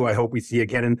Renner, who I hope we see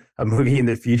again in a movie in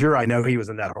the future. I know he was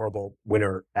in that horrible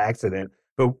winter accident.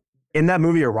 But in that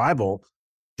movie Arrival,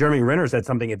 Jeremy Renner said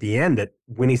something at the end that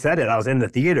when he said it, I was in the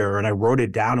theater and I wrote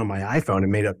it down on my iPhone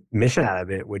and made a mission out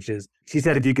of it, which is, she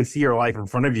said, if you could see your life in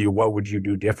front of you, what would you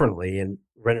do differently? And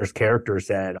Renner's character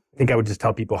said, I think I would just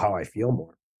tell people how I feel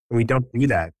more. And we don't do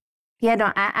that. Yeah,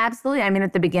 no, absolutely. I mean,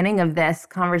 at the beginning of this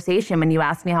conversation, when you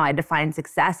asked me how I define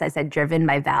success, I said driven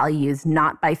by values,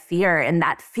 not by fear. And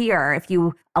that fear, if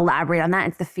you elaborate on that,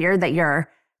 it's the fear that you're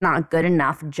not good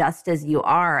enough just as you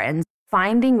are. And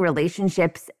finding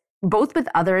relationships, both with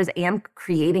others and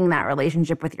creating that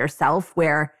relationship with yourself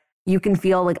where you can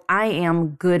feel like I am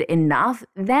good enough,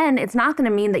 then it's not going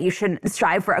to mean that you shouldn't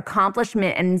strive for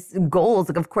accomplishment and goals.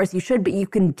 Like, of course you should, but you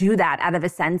can do that out of a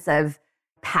sense of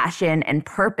passion and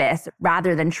purpose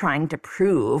rather than trying to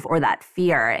prove or that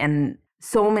fear. And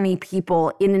so many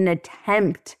people, in an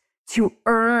attempt to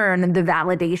earn the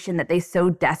validation that they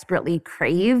so desperately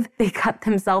crave, they cut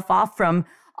themselves off from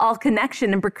all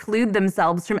connection and preclude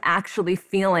themselves from actually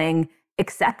feeling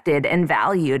accepted and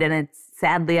valued. And it's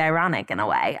sadly ironic in a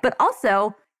way, but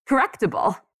also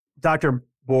correctable. Dr.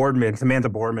 Boardman, Samantha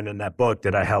Boardman, in that book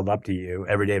that I held up to you,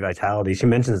 Everyday Vitality, she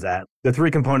mentions that the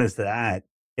three components to that.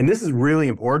 And this is really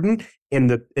important in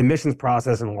the admissions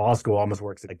process in law school almost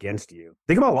works against you.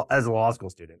 Think about as a law school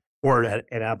student or an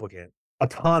applicant,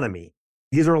 autonomy.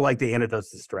 These are like the antidotes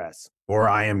to stress or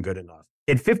I am good enough.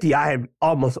 At 50, I have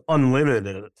almost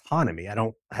unlimited autonomy. I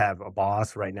don't have a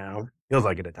boss right now. Feels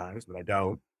like it at times, but I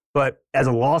don't. But as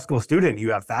a law school student,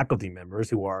 you have faculty members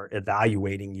who are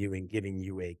evaluating you and giving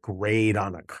you a grade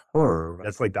on a curve.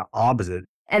 That's like the opposite.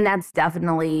 And that's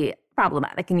definitely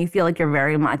problematic. And you feel like you're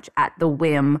very much at the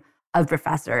whim of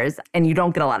professors and you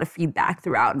don't get a lot of feedback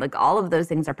throughout. Like all of those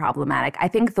things are problematic. I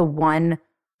think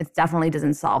it definitely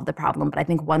doesn't solve the problem, but I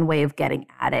think one way of getting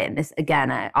at it, and this,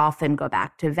 again, I often go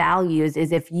back to values,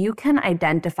 is if you can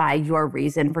identify your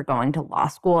reason for going to law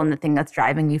school and the thing that's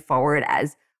driving you forward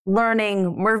as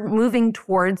learning, we're moving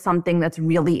towards something that's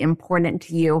really important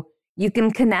to you, you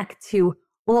can connect to,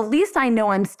 well, at least I know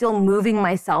I'm still moving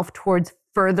myself towards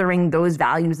furthering those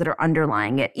values that are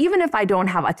underlying it. Even if I don't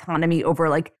have autonomy over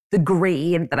like the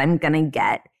grade that I'm going to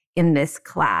get in this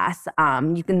class,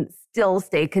 you can still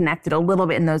stay connected a little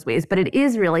bit in those ways, but it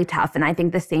is really tough. And I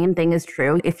think the same thing is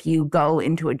true if you go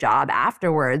into a job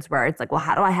afterwards where it's like, well,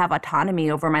 how do I have autonomy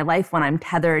over my life when I'm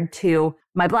tethered to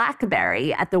my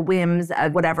BlackBerry at the whims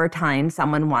of whatever time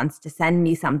someone wants to send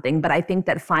me something? But I think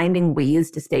that finding ways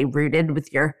to stay rooted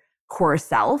with your core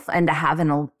self and to have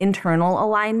an internal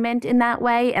alignment in that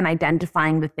way and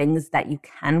identifying the things that you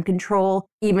can control,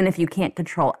 even if you can't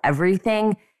control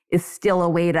everything, is still a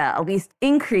way to at least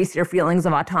increase your feelings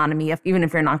of autonomy, even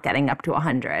if you're not getting up to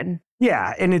 100.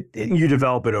 Yeah, and you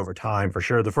develop it over time for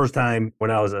sure. The first time when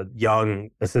I was a young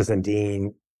assistant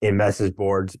dean in message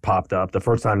boards popped up, the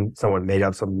first time someone made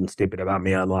up something stupid about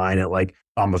me online, it like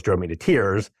almost drove me to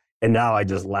tears. And now I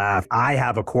just laugh. I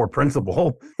have a core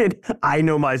principle and I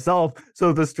know myself. So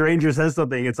if a stranger says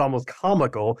something, it's almost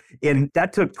comical. And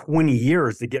that took 20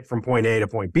 years to get from point A to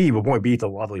point B, but point B is a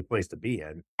lovely place to be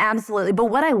in. Absolutely. But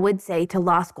what I would say to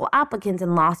law school applicants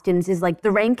and law students is like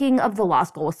the ranking of the law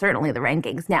school, certainly the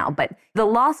rankings now, but the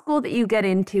law school that you get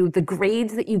into, the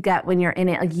grades that you get when you're in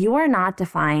it, like you are not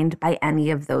defined by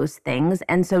any of those things.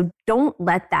 And so don't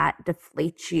let that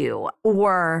deflate you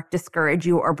or discourage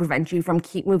you or prevent you from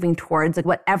keep moving towards like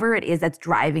whatever it is that's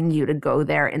driving you to go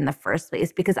there in the first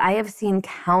place. Because I have seen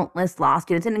countless law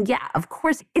students, and yeah, of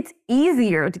course, it's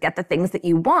easier to get the things that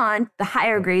you want. The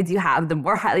higher grades you have, the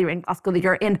more highly ranked law school that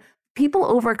you're in. People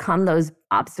overcome those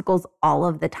obstacles all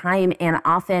of the time. And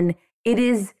often it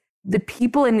is the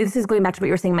people, and this is going back to what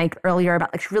you were saying, Mike, earlier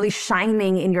about like really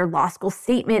shining in your law school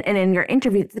statement and in your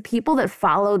interview. It's the people that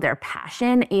follow their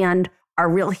passion and are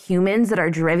real humans that are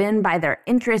driven by their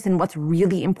interests and what's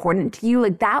really important to you.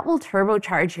 Like that will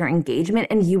turbocharge your engagement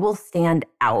and you will stand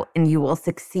out and you will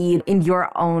succeed in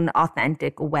your own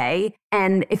authentic way.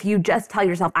 And if you just tell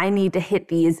yourself, I need to hit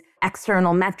these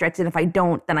external metrics, and if I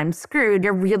don't, then I'm screwed,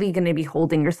 you're really going to be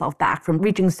holding yourself back from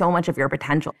reaching so much of your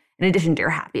potential, in addition to your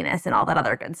happiness and all that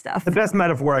other good stuff. The best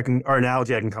metaphor or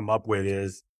analogy I can come up with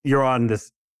is you're on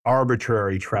this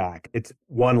arbitrary track. It's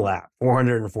one lap,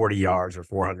 440 yards or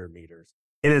 400 meters.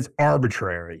 And it's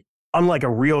arbitrary. Unlike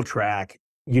a real track,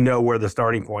 you know where the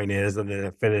starting point is and then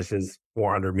it finishes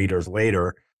 400 meters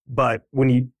later. But when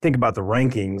you think about the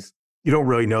rankings, you don't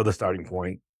really know the starting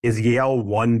point. Is Yale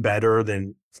one better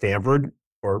than Stanford?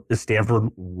 Or is Stanford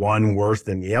one worse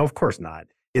than Yale? Of course not.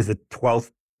 Is the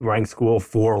 12th ranked school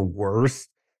 4 worse?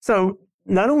 So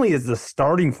not only is the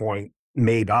starting point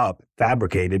made up,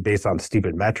 fabricated based on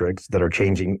stupid metrics that are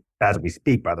changing as we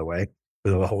speak, by the way,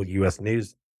 with the whole US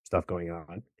news stuff going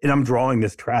on. And I'm drawing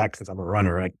this track since I'm a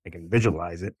runner, I can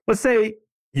visualize it. Let's say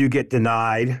you get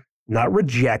denied, not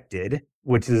rejected,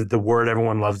 which is the word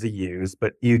everyone loves to use,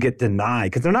 but you get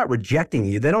denied because they're not rejecting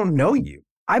you. They don't know you.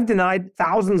 I've denied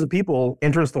thousands of people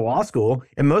entrance to law school,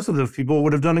 and most of those people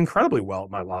would have done incredibly well at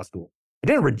my law school. I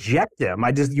didn't reject them.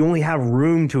 You only have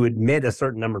room to admit a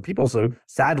certain number of people. So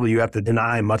sadly, you have to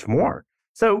deny much more.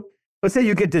 So let's say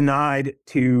you get denied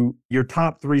to your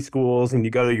top 3 schools and you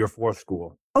go to your 4th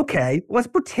school. Okay, let's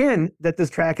pretend that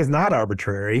this track is not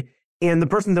arbitrary and the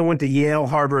person that went to Yale,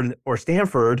 Harvard, or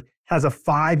Stanford has a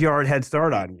 5-yard head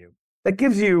start on you. That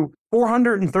gives you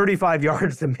 435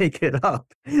 yards to make it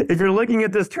up. If you're looking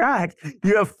at this track,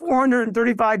 you have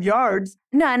 435 yards.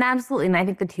 No, and absolutely. And I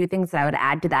think the 2 things that I would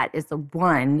add to that is the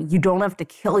one, you don't have to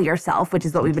kill yourself, which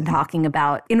is what we've been talking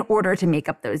about, in order to make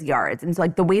up those yards. And so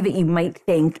like the way that you might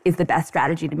think is the best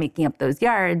strategy to making up those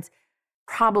yards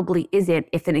probably isn't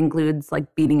if it includes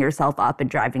like beating yourself up and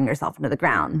driving yourself into the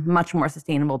ground. Much more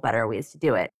sustainable, better ways to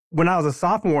do it. When I was a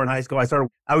sophomore in high school,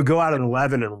 I would go out at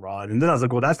 11 and run. And then I was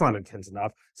like, well, that's not intense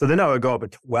enough. So then I would go up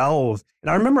at 12. And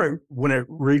I remember when it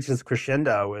reached this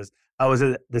crescendo I was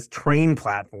at this train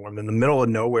platform in the middle of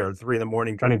nowhere at 3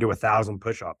 a.m. trying to do 1,000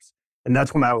 push-ups. And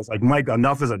that's when I was like, Mike,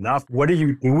 enough is enough. What are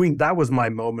you doing? That was my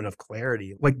moment of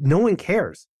clarity. Like, no one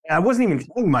cares. And I wasn't even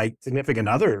telling my significant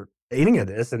other any of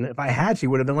this. And if I had, she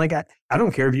would have been like, I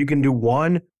don't care if you can do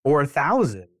 1 or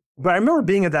 1,000. But I remember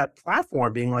being at that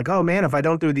platform being like, oh man, if I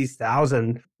don't do these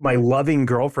 1,000, my loving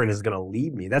girlfriend is going to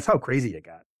leave me. That's how crazy it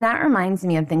got. That reminds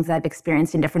me of things that I've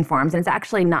experienced in different forms. And it's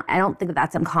actually not, I don't think that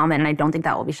that's uncommon. And I don't think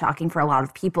that will be shocking for a lot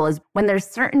of people is when there's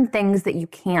certain things that you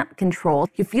can't control,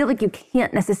 you feel like you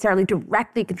can't necessarily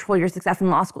directly control your success in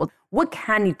law school. What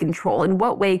can you control? In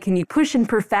what way can you push and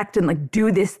perfect and like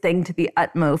do this thing to the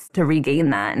utmost to regain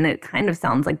that? And it kind of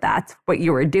sounds like that's what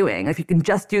you were doing. If you can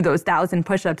just do those 1,000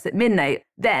 push-ups at midnight,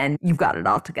 then you've got it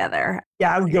all together.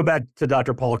 Yeah, I would go back to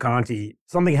Dr. Paul Conti.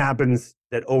 Something happens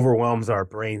that overwhelms our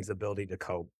brain's ability to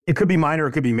cope. It could be minor,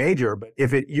 it could be major, but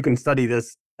you can study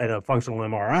this in a functional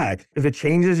MRI, if it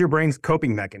changes your brain's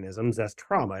coping mechanisms, that's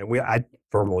trauma. And I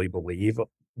firmly believe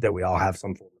that we all have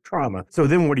some form of trauma. So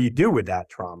then what do you do with that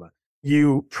trauma?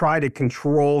 You try to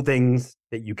control things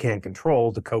that you can't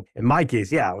control to cope. In my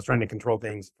case, I was trying to control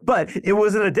things, but it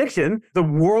was an addiction. The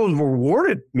world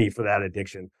rewarded me for that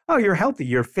addiction. Oh, you're healthy,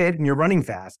 you're fit, and you're running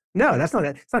fast. No, that's not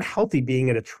it. It's not healthy being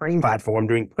at a train platform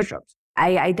doing push-ups.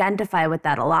 I identify with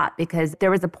that a lot because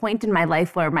there was a point in my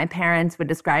life where my parents would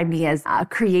describe me as a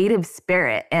creative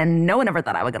spirit, and no one ever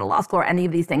thought I would go to law school or any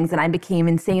of these things. And I became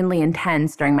insanely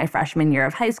intense during my freshman year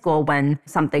of high school when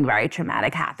something very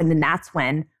traumatic happened. And that's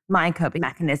when my coping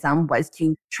mechanism was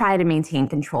to try to maintain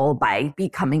control by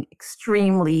becoming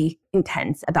extremely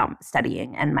intense about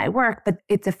studying and my work. But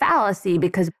it's a fallacy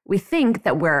because we think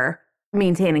that we're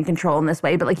maintaining control in this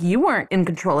way, but like you weren't in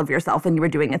control of yourself and you were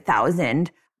doing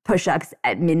 1,000 push-ups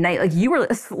at midnight. Like you were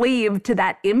a slave to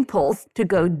that impulse to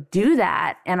go do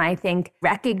that. And I think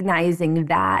recognizing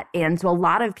that. And so a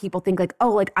lot of people think like,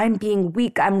 oh, like I'm being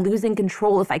weak. I'm losing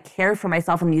control if I care for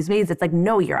myself in these ways. It's like,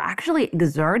 no, you're actually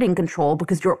exerting control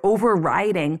because you're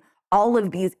overriding all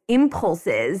of these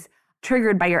impulses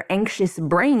triggered by your anxious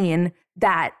brain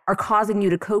that are causing you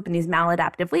to cope in these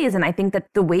maladaptive ways. And I think that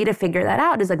the way to figure that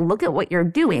out is like, look at what you're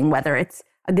doing, whether it's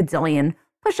a gazillion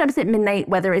push-ups at midnight,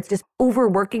 whether it's just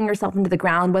overworking yourself into the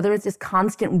ground, whether it's just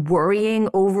constant worrying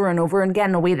over and over again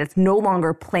in a way that's no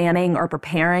longer planning or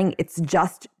preparing, it's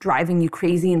just driving you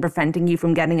crazy and preventing you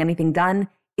from getting anything done.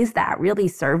 Is that really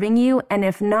serving you? And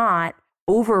if not,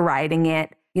 overriding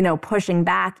it, pushing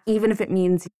back, even if it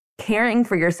means caring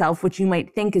for yourself, which you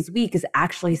might think is weak, is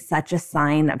actually such a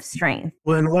sign of strength.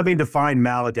 Well, and let me define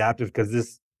maladaptive because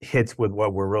this hits with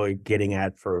what we're really getting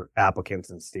at for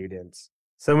applicants and students.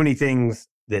 So many things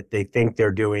that they think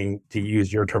they're doing, to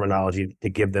use your terminology, to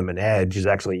give them an edge is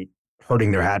actually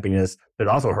hurting their happiness, but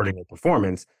also hurting their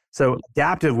performance. So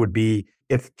adaptive would be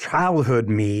if childhood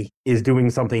me is doing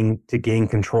something to gain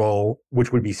control,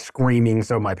 which would be screaming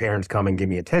so my parents come and give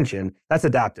me attention, that's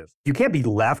adaptive. You can't be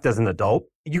left as an adult.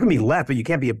 You can be left, but you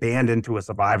can't be abandoned to a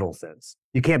survival sense.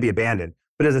 You can't be abandoned.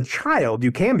 But as a child,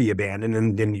 you can be abandoned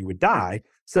and then you would die.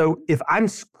 So if I'm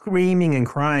screaming and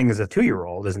crying as a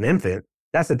 2-year-old, as an infant,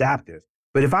 that's adaptive.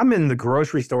 But if I'm in the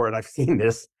grocery store and I've seen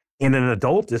this and an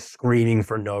adult is screaming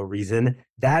for no reason,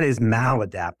 that is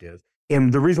maladaptive.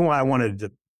 And the reason why I wanted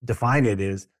to define it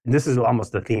is, and this is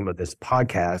almost the theme of this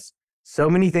podcast, so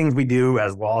many things we do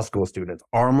as law school students,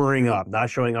 armoring up, not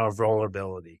showing our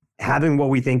vulnerability, having what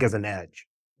we think is an edge.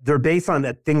 They're based on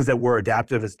the things that were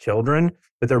adaptive as children,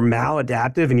 but they're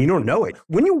maladaptive and you don't know it.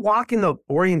 When you walk in the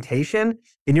orientation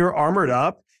and you're armored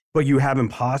up, but you have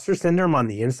imposter syndrome on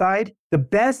the inside, the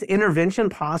best intervention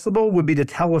possible would be to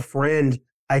tell a friend,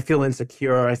 I feel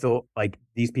insecure, I feel like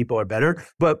these people are better,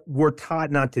 but we're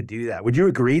taught not to do that. Would you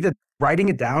agree that writing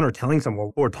it down or telling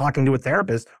someone or talking to a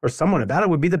therapist or someone about it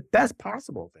would be the best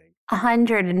possible thing?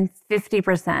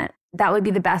 150%. That would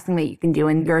be the best thing that you can do.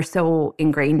 And you're so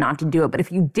ingrained not to do it. But if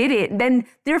you did it, then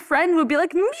their friend would be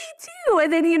like, me too.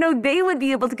 And then, they would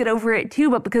be able to get over it too.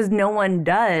 But because no one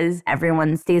does,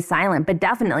 everyone stays silent. But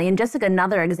definitely, and just like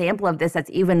another example of this that's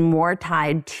even more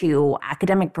tied to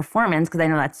academic performance, because I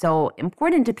know that's so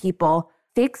important to people,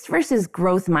 fixed versus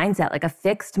growth mindset, like a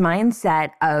fixed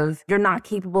mindset of you're not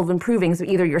capable of improving. So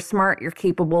either you're smart, you're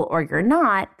capable, or you're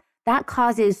not. That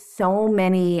causes so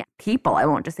many people, I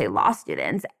won't just say law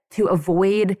students, to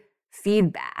avoid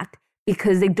feedback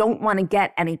because they don't want to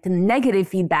get any negative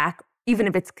feedback, even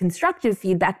if it's constructive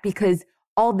feedback, because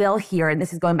all they'll hear, and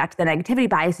this is going back to the negativity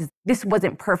bias, is this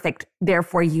wasn't perfect,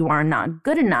 therefore you are not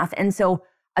good enough. And so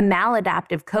a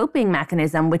maladaptive coping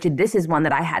mechanism, which this is one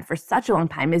that I had for such a long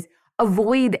time, is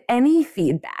avoid any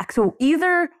feedback. So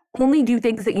either only do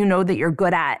things that you know that you're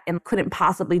good at and couldn't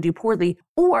possibly do poorly,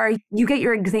 or you get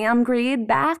your exam grade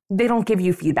back. They don't give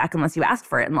you feedback unless you ask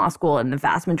for it in law school in the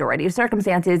vast majority of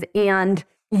circumstances. And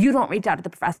you don't reach out to the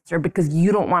professor because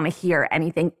you don't want to hear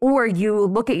anything. Or you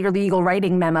look at your legal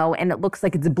writing memo and it looks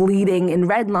like it's bleeding in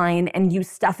red line and you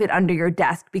stuff it under your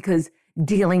desk because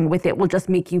dealing with it will just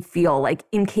make you feel like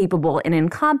incapable and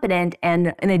incompetent.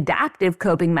 And an adaptive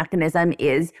coping mechanism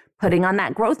is putting on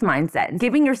that growth mindset,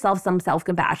 giving yourself some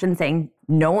self-compassion, saying,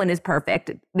 no one is perfect.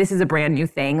 This is a brand new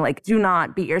thing. Like, do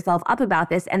not beat yourself up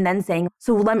about this. And then saying,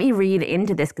 so let me read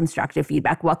into this constructive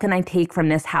feedback. What can I take from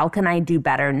this? How can I do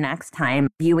better next time?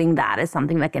 Viewing that as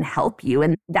something that can help you.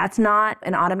 And that's not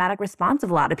an automatic response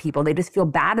of a lot of people. They just feel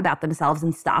bad about themselves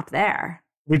and stop there.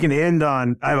 We can end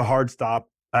on, I have a hard stop.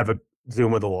 I have a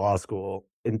Zoom with the law school.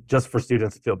 And just for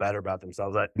students to feel better about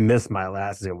themselves. I missed my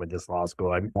last Zoom with this law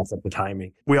school. I messed up the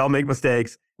timing. We all make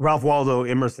mistakes. Ralph Waldo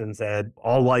Emerson said,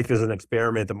 all life is an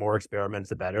experiment. The more experiments,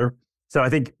 the better. So I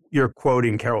think you're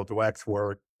quoting Carol Dweck's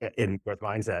work in Growth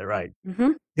Mindset, right?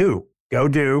 Mm-hmm. Go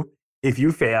do. If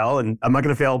you fail, and I'm not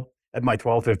going to fail at my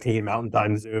 12:15 Mountain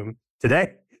Time Zoom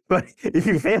today, but if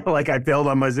you fail like I failed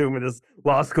on my Zoom in this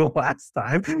law school last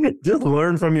time, just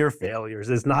learn from your failures.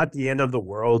 It's not the end of the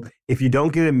world. If you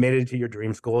don't get admitted to your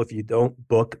dream school, if you don't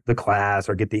book the class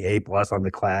or get the A+ on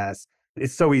the class,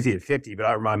 It's so easy at 50, but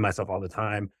I remind myself all the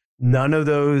time, none of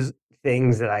those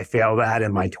things that I failed at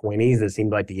in my 20s that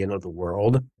seemed like the end of the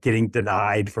world, getting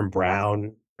denied from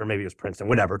Brown, or maybe it was Princeton,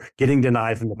 whatever, getting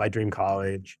denied from my dream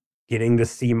college, getting the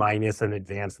C- in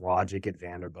advanced logic at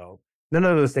Vanderbilt. None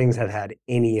of those things have had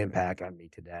any impact on me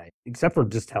today, except for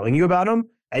just telling you about them.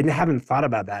 I haven't thought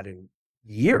about that in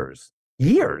years.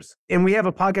 And we have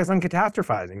a podcast on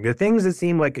catastrophizing. The things that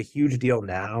seem like a huge deal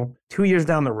now, 2 years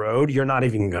down the road, you're not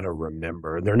even going to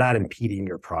remember. They're not impeding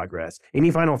your progress.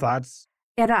 Any final thoughts?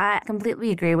 Yeah, I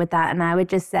completely agree with that. And I would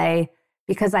just say,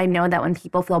 because I know that when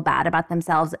people feel bad about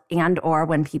themselves and or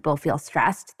when people feel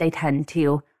stressed, they tend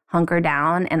to hunker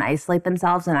down and isolate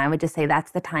themselves. And I would just say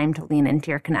that's the time to lean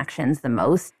into your connections the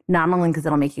most, not only because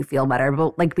it'll make you feel better,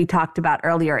 but like we talked about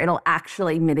earlier, it'll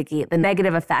actually mitigate the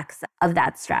negative effects of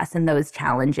that stress and those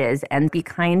challenges. And be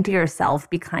kind to yourself,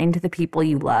 be kind to the people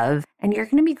you love, and you're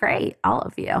going to be great, all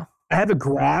of you. I have a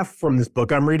graph from this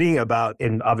book I'm reading about,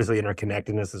 and obviously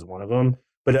interconnectedness is one of them,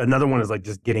 but another one is like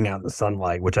just getting out in the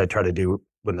sunlight, which I try to do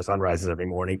when the sun rises every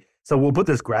morning. So we'll put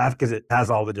this graph because it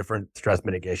has all the different stress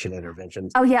mitigation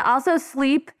interventions. Oh yeah, also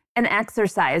sleep and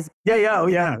exercise.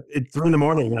 Yeah. It's 3 a.m.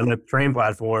 on the train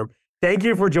platform. Thank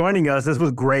you for joining us. This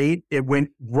was great. It went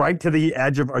right to the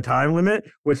edge of our time limit,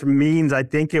 which means I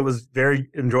think it was very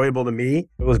enjoyable to me.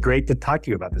 It was great to talk to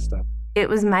you about this stuff. It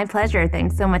was my pleasure.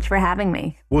 Thanks so much for having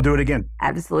me. We'll do it again.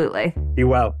 Absolutely. Be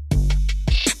well.